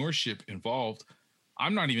entrepreneurship involved,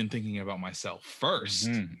 I'm not even thinking about myself first.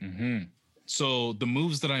 So the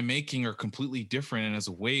moves that I'm making are completely different and it's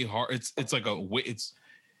way hard. It's like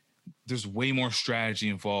there's way more strategy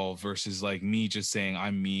involved versus like me just saying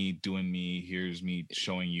I'm me doing me. Here's me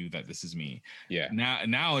showing you that this is me. Yeah.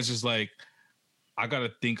 Now it's just like I got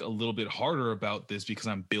to think a little bit harder about this because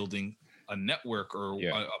I'm building a network or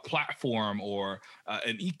a platform or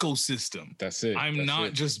an ecosystem. That's it. I'm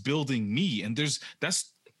not just building me. And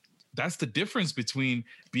that's the difference between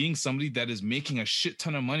being somebody that is making a shit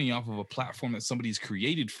ton of money off of a platform that somebody's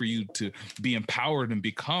created for you to be empowered and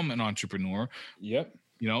become an entrepreneur. Yep.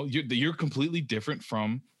 You're completely different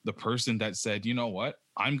from the person that said, you know what,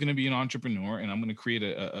 I'm going to be an entrepreneur and I'm going to create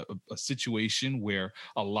a situation where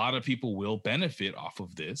a lot of people will benefit off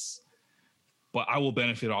of this, but I will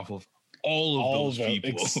benefit off of all of those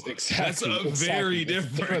people. Exactly. That's a very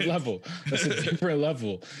different level. That's a different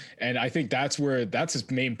level. And I think that's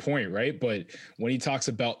his main point, right? But when he talks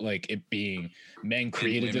about like it being men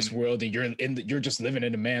created this world and you're just living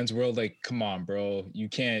in a man's world, like, come on, bro. You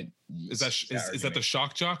can't. Is that the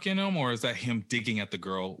shock jock in him, or is that him digging at the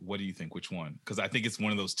girl? What do you think? Which one? Because I think it's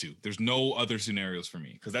one of those two. There's no other scenarios for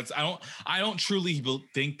me. Because I don't truly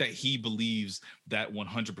think that he believes that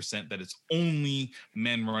 100% that it's only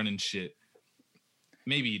men running shit.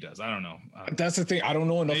 Maybe he does. I don't know. That's the thing. I don't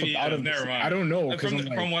know enough about him. Never mind. I don't know.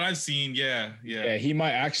 From what I've seen, yeah. He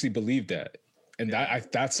might actually believe that, and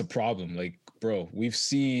that's the problem. Like, bro, we've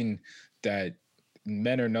seen that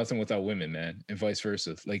men are nothing without women, man, and vice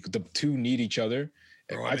versa. Like the two need each other.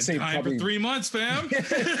 Bro, I'd say probably for 3 months, fam.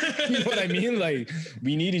 You know what I mean? Like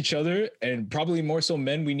we need each other, and probably more so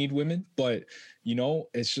men. We need women, but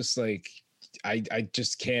it's just like I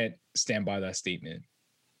just can't stand by that statement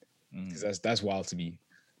because that's wild to me.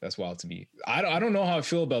 That's wild to me. I don't know how I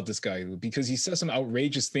feel about this guy because he says some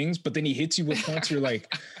outrageous things, but then he hits you with points. You're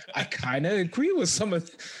like, I kind of agree with some of.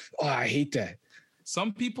 Oh, I hate that.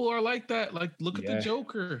 Some people are like that. Like, look at the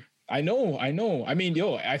Joker. I know. I mean,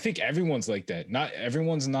 yo, I think everyone's like that. Not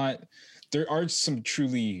everyone's not. There are some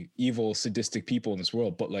truly evil, sadistic people in this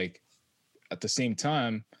world, but like at the same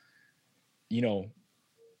time, you know,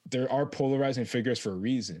 there are polarizing figures for a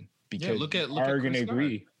reason because look at are going to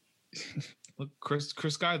agree. Look,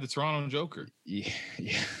 Chris Guy, the Toronto Joker. Yeah.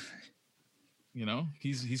 You know,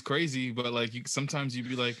 he's crazy, but like sometimes you'd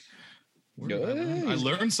be like, I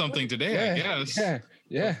learned something today. I guess. Yeah.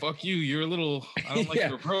 Well, fuck you. You're a little. I don't like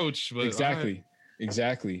your approach, but exactly.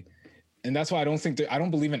 And that's why I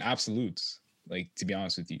don't believe in absolutes. Like, to be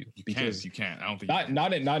honest with you, because you can't. I don't think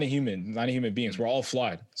not a human beings. We're all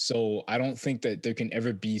flawed. So I don't think that there can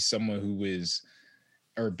ever be someone who is,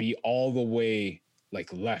 or be all the way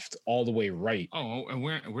like left, all the way right. Oh, and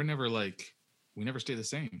we're never like, we never stay the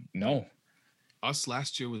same. No. Us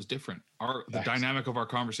last year was different. The dynamic of our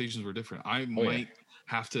conversations were different. I might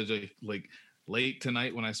have to like late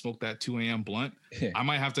tonight when I smoked that 2 a.m. blunt, I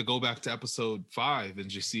might have to go back to episode 5 and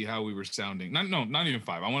just see how we were sounding. Not even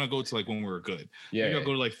 5. I want to go to like when we were good. Maybe I'll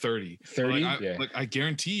go to like 30. 30. Like I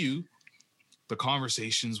guarantee you, the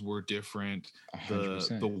conversations were different.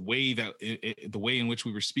 100%. The way that the way in which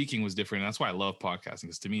we were speaking was different. And that's why I love podcasting,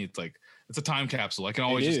 because to me it's like it's a time capsule. I can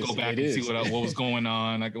always just go back and see what was going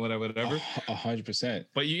on, like whatever. 100%.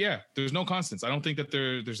 But there's no constants. I don't think that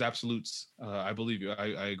there's absolutes. I believe you.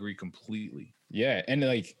 I agree completely. Yeah, and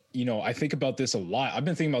like, you know, I think about this a lot. I've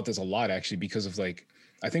been thinking about this a lot actually, because of like,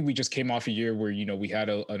 I think we just came off a year where, you know, we had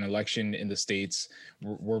an election in the States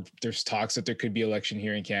where there's talks that there could be election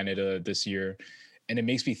here in Canada this year. And it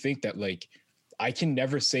makes me think that like, I can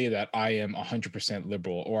never say that I am 100%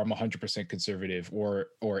 liberal or I'm 100% conservative or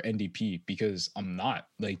NDP, because I'm not.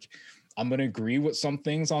 Like, I'm going to agree with some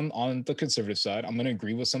things on the conservative side. I'm going to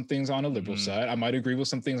agree with some things on a liberal side. I might agree with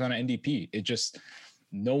some things on an NDP. It just,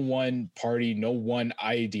 no one party, no one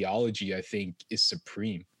ideology, I think, is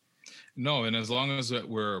supreme. No, and as long as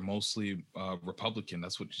we're mostly Republican,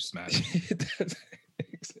 that's what just matters.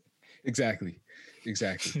 Exactly.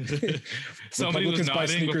 Somebody was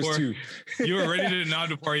nodding before too. You were ready to nod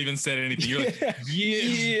before I even said anything. You're like,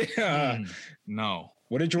 yeah. No.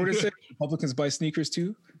 What did Jordan say? Republicans buy sneakers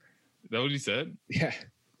too? Is that what he said? Yeah.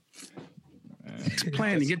 It's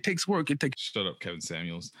planning. It takes work. Shut up, Kevin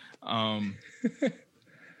Samuels. I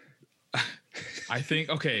think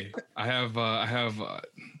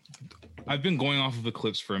I've been going off of the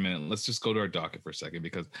clips for a minute. Let's just go to our docket for a second,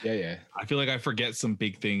 because I feel like I forget some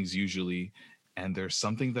big things usually, and there's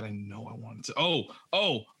something that I know I wanted to.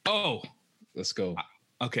 Oh, let's go.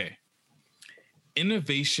 Okay,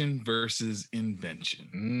 innovation versus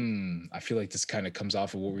invention. I feel like this kind of comes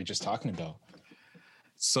off of what we were just talking about.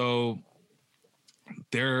 So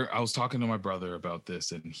I was talking to my brother about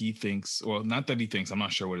this, and he thinks, well, not that he thinks, I'm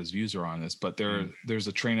not sure what his views are on this, but there's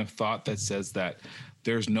a train of thought that says that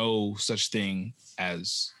there's no such thing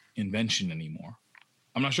as invention anymore.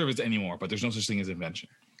 I'm not sure if it's anymore, but there's no such thing as invention.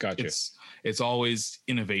 Gotcha. It's always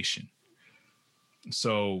innovation.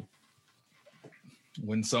 So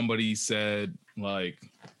when somebody said, like,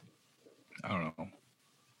 I don't know,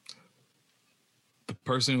 the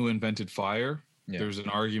person who invented fire, there's an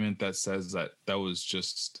argument that says that was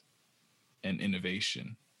just an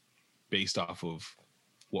innovation based off of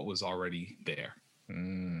what was already there.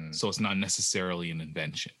 So it's not necessarily an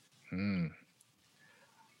invention.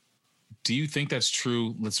 Do you think that's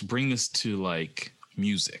true? Let's bring this to like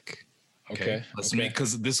music. Okay. Let's make,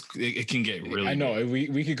 because it can get really. I know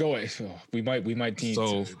we could go. We might need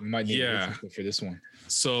for this one.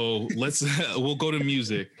 So we'll go to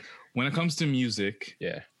music. When it comes to music,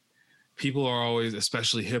 people are always,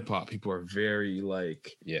 especially hip hop, people are very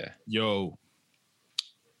like, yo,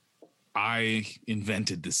 I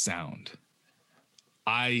invented this sound.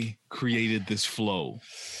 I created this flow.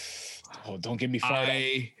 Oh, don't get me fired up.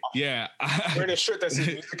 Yeah. Wearing a shirt that says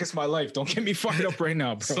music is my life. Don't get me fired up right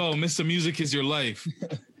now, bro. So, Mr. Music is your life.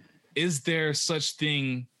 Is there such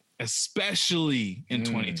thing, especially in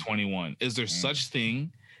 2021, is there such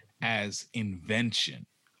thing as invention,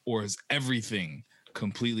 or is everything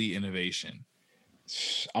completely innovation?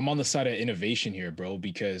 I'm on the side of innovation here, bro,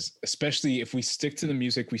 because especially if we stick to the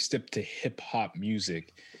music, we stick to hip hop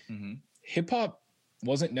music. Hip hop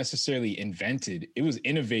wasn't necessarily invented. It was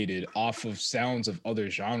innovated off of sounds of other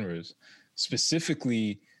genres,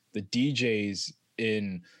 specifically the DJs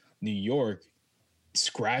in New York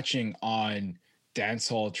scratching on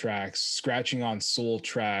dancehall tracks, scratching on soul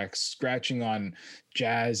tracks, scratching on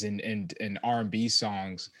jazz and R&B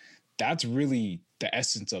songs. That's really the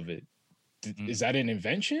essence of it. Is that an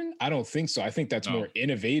invention? I don't think so. I think that's more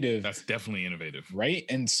innovative. That's definitely innovative. Right?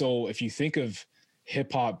 And so if you think of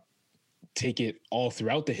hip hop, take it all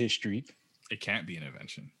throughout the history, It can't be an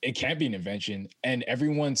invention. It can't be an invention, and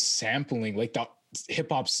everyone's sampling. Like the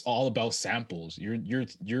hip hop's all about samples.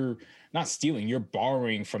 You're not stealing. You're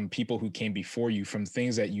borrowing from people who came before you, from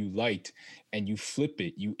things that you liked, and you flip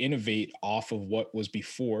it. You innovate off of what was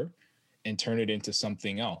before, and turn it into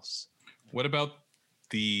something else. What about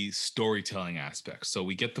the storytelling aspect? So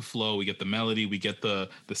we get the flow, we get the melody, we get the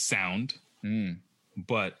sound.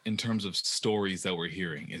 But in terms of stories that we're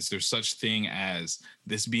hearing, is there such thing as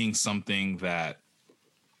this being something that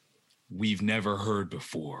we've never heard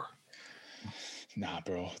before? Nah,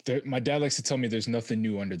 bro. My dad likes to tell me there's nothing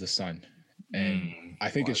new under the sun. And I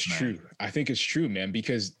think it's true. I think it's true, man,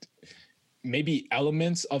 because maybe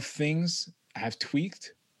elements of things have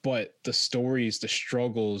tweaked, but the stories, the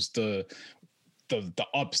struggles, the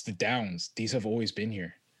ups, the downs, these have always been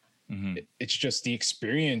here. It's just the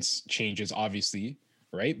experience changes, obviously,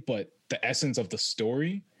 right? But the essence of the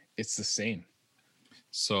story, it's the same.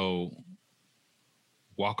 So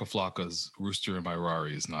Waka Flocka's Rooster in My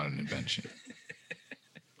Rari is not an invention.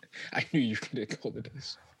 I knew you were going to call it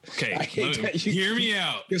this. Okay, hear me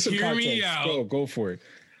out. Hear me out. Go for it.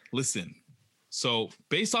 Listen, so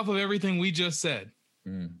based off of everything we just said,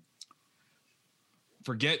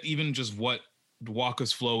 forget even just what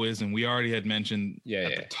Waka's flow is, and we already had mentioned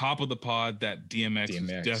at the top of the pod that DMX was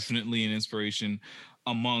definitely an inspiration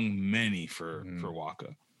among many for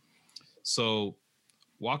Waka. So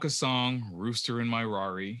Waka's song Rooster in My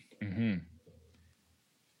Rari,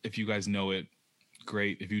 if you guys know it,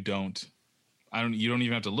 great. If you don't, you don't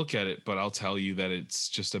even have to look at it, but I'll tell you that it's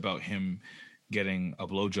just about him getting a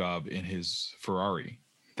blowjob in his Ferrari.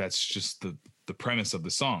 That's just the premise of the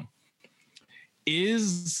song.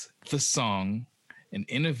 Is the song an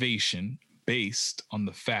innovation based on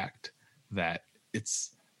the fact that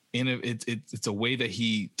it's a way that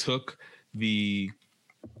he took the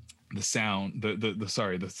sound,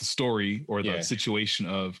 the story or the situation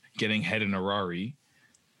of getting head in a Rari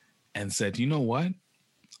and said, you know what?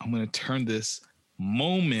 I'm going to turn this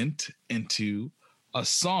moment into a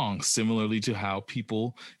song, similarly to how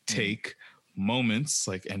people take moments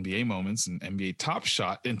like NBA moments and NBA Top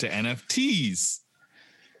Shot into NFTs.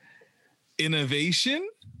 Innovation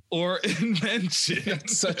or invention?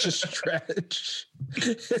 It's such a stretch.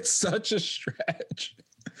 It's such a stretch.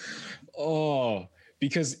 Oh,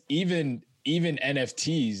 because even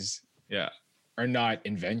NFTs are not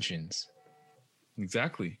inventions.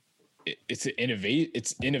 Exactly. It's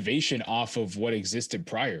innovation off of what existed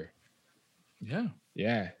prior.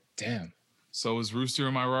 Yeah. Damn. So is Rooster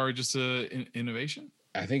in My Rari just an innovation?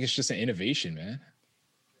 I think it's just an innovation, man.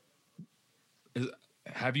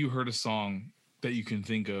 Have you heard a song that you can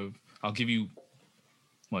think of? I'll give you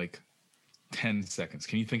like 10 seconds.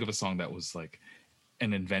 Can you think of a song that was like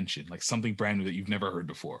an invention, like something brand new that you've never heard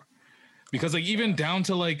before? Because like even down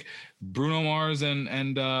to like Bruno Mars and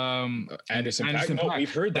Anderson .Paak.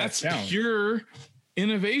 We've heard that sound. That's pure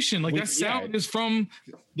innovation. Like that sound is from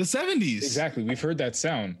the 70s. Exactly. We've heard that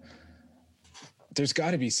sound. There's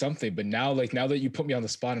got to be something, but now that you put me on the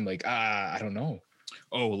spot, I'm like, I don't know.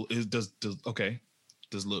 Oh, does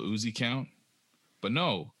Lil Uzi count? But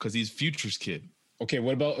no, because he's Future's kid. Okay,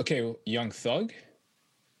 what about Young Thug?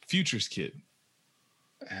 Future's kid.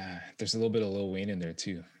 There's a little bit of Lil Wayne in there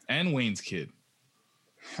too. And Wayne's kid.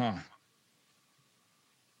 Huh.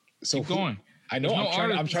 So keep going. I know.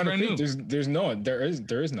 I'm trying to think. There's there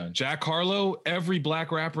is none. Jack Harlow, every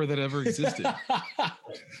black rapper that ever existed.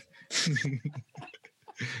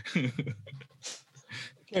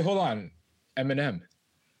 Okay, hold on. Eminem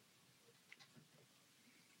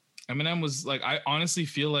was like, I honestly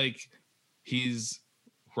feel like he's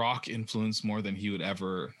rock influenced more than he would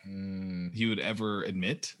ever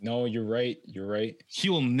admit. No, you're right. He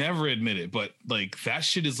will never admit it, but like that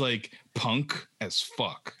shit is like punk as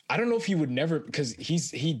fuck. I don't know if he would never, because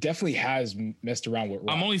he definitely has messed around with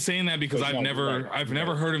rock. I'm only saying that because I've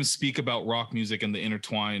never heard him speak about rock music and the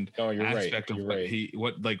intertwined aspect of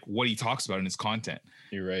what he talks about in his content.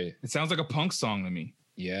 You're right. It sounds like a punk song to me.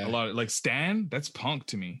 Yeah. A lot of, like Stan, that's punk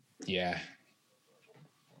to me. Yeah.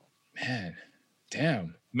 Man.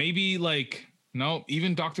 Damn. Maybe like, no,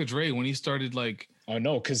 even Dr. Dre when he started like, oh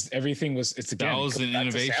no, because everything was, it's again, that was an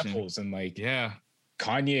innovation. Samples and like, yeah.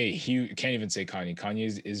 Kanye, he can't even say Kanye.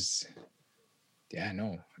 Kanye is yeah,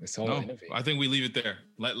 no, it's all innovation. I think we leave it there.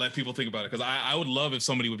 Let people think about it, because I would love if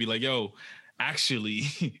somebody would be like, yo, actually,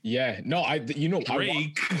 yeah, no,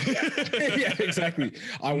 Drake. Yeah, exactly.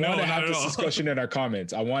 I want to have this discussion in our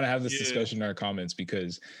comments. Discussion in our comments,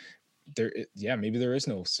 because maybe there is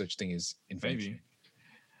no such thing as invention. Maybe.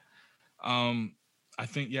 I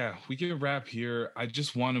think, we can wrap here. I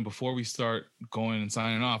just want to, before we start going and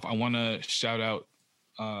signing off, I want to shout out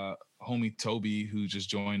homie Toby, who just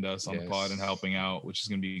joined us on the pod and helping out, which is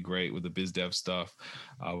going to be great with the biz dev stuff.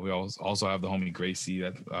 We also have the homie Gracie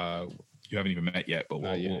that you haven't even met yet, but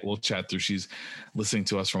we'll chat through. She's listening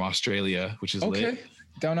to us from Australia, which is lit.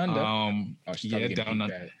 Down under. Down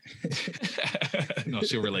under. No,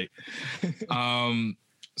 she'll relate.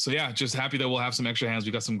 So yeah, just happy that we'll have some extra hands.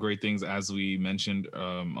 We got some great things, as we mentioned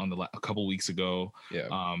on a couple weeks ago,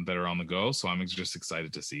 that are on the go. So I'm just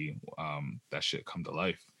excited to see that shit come to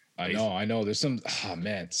life. I know. There's some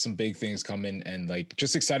big things coming, and like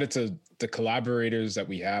just excited to the collaborators that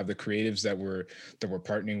we have, the creatives that we're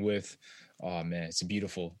partnering with. Oh man, it's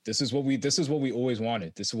beautiful. This is what we always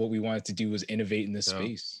wanted. This is what we wanted to do, was innovate in this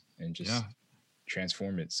space and just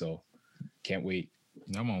transform it. So can't wait.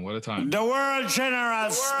 Come on, what a time. The world general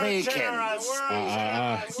speaking.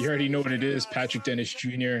 You already know what it is. Patrick Dennis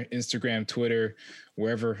Jr., Instagram, Twitter,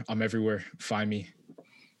 wherever. I'm everywhere. Find me.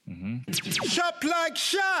 Shop like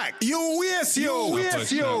Shaq. You.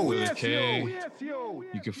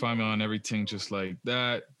 You can find me on everything just like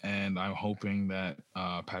that. And I'm hoping that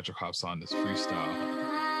Patrick hops on this freestyle.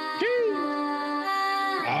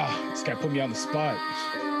 This guy put me on the spot.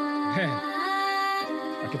 Man.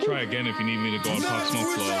 I could try again if you need me to go on Pop Smoke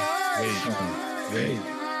Flow. Hey.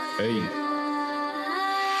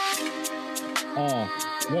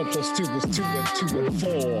 1 + 2 = 2 and 2 and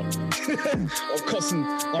 4. I'm cussing,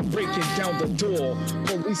 I'm breaking down the door.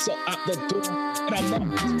 Police are at the door, and I'm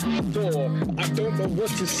knocking the door. I don't know what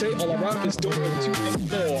to say, all around is door 2 and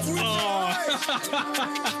 4.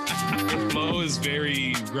 The flow is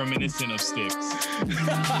very reminiscent of Sticks.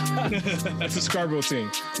 That's a Scarborough thing.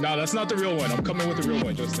 No, that's not the real one. I'm coming with the real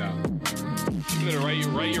one just now. You better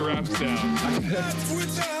write your raps down.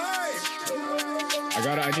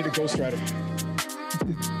 I need a ghostwriter.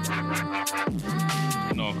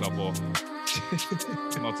 I know a couple.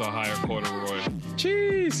 Not to hire corduroy.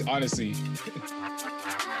 Jeez, honestly.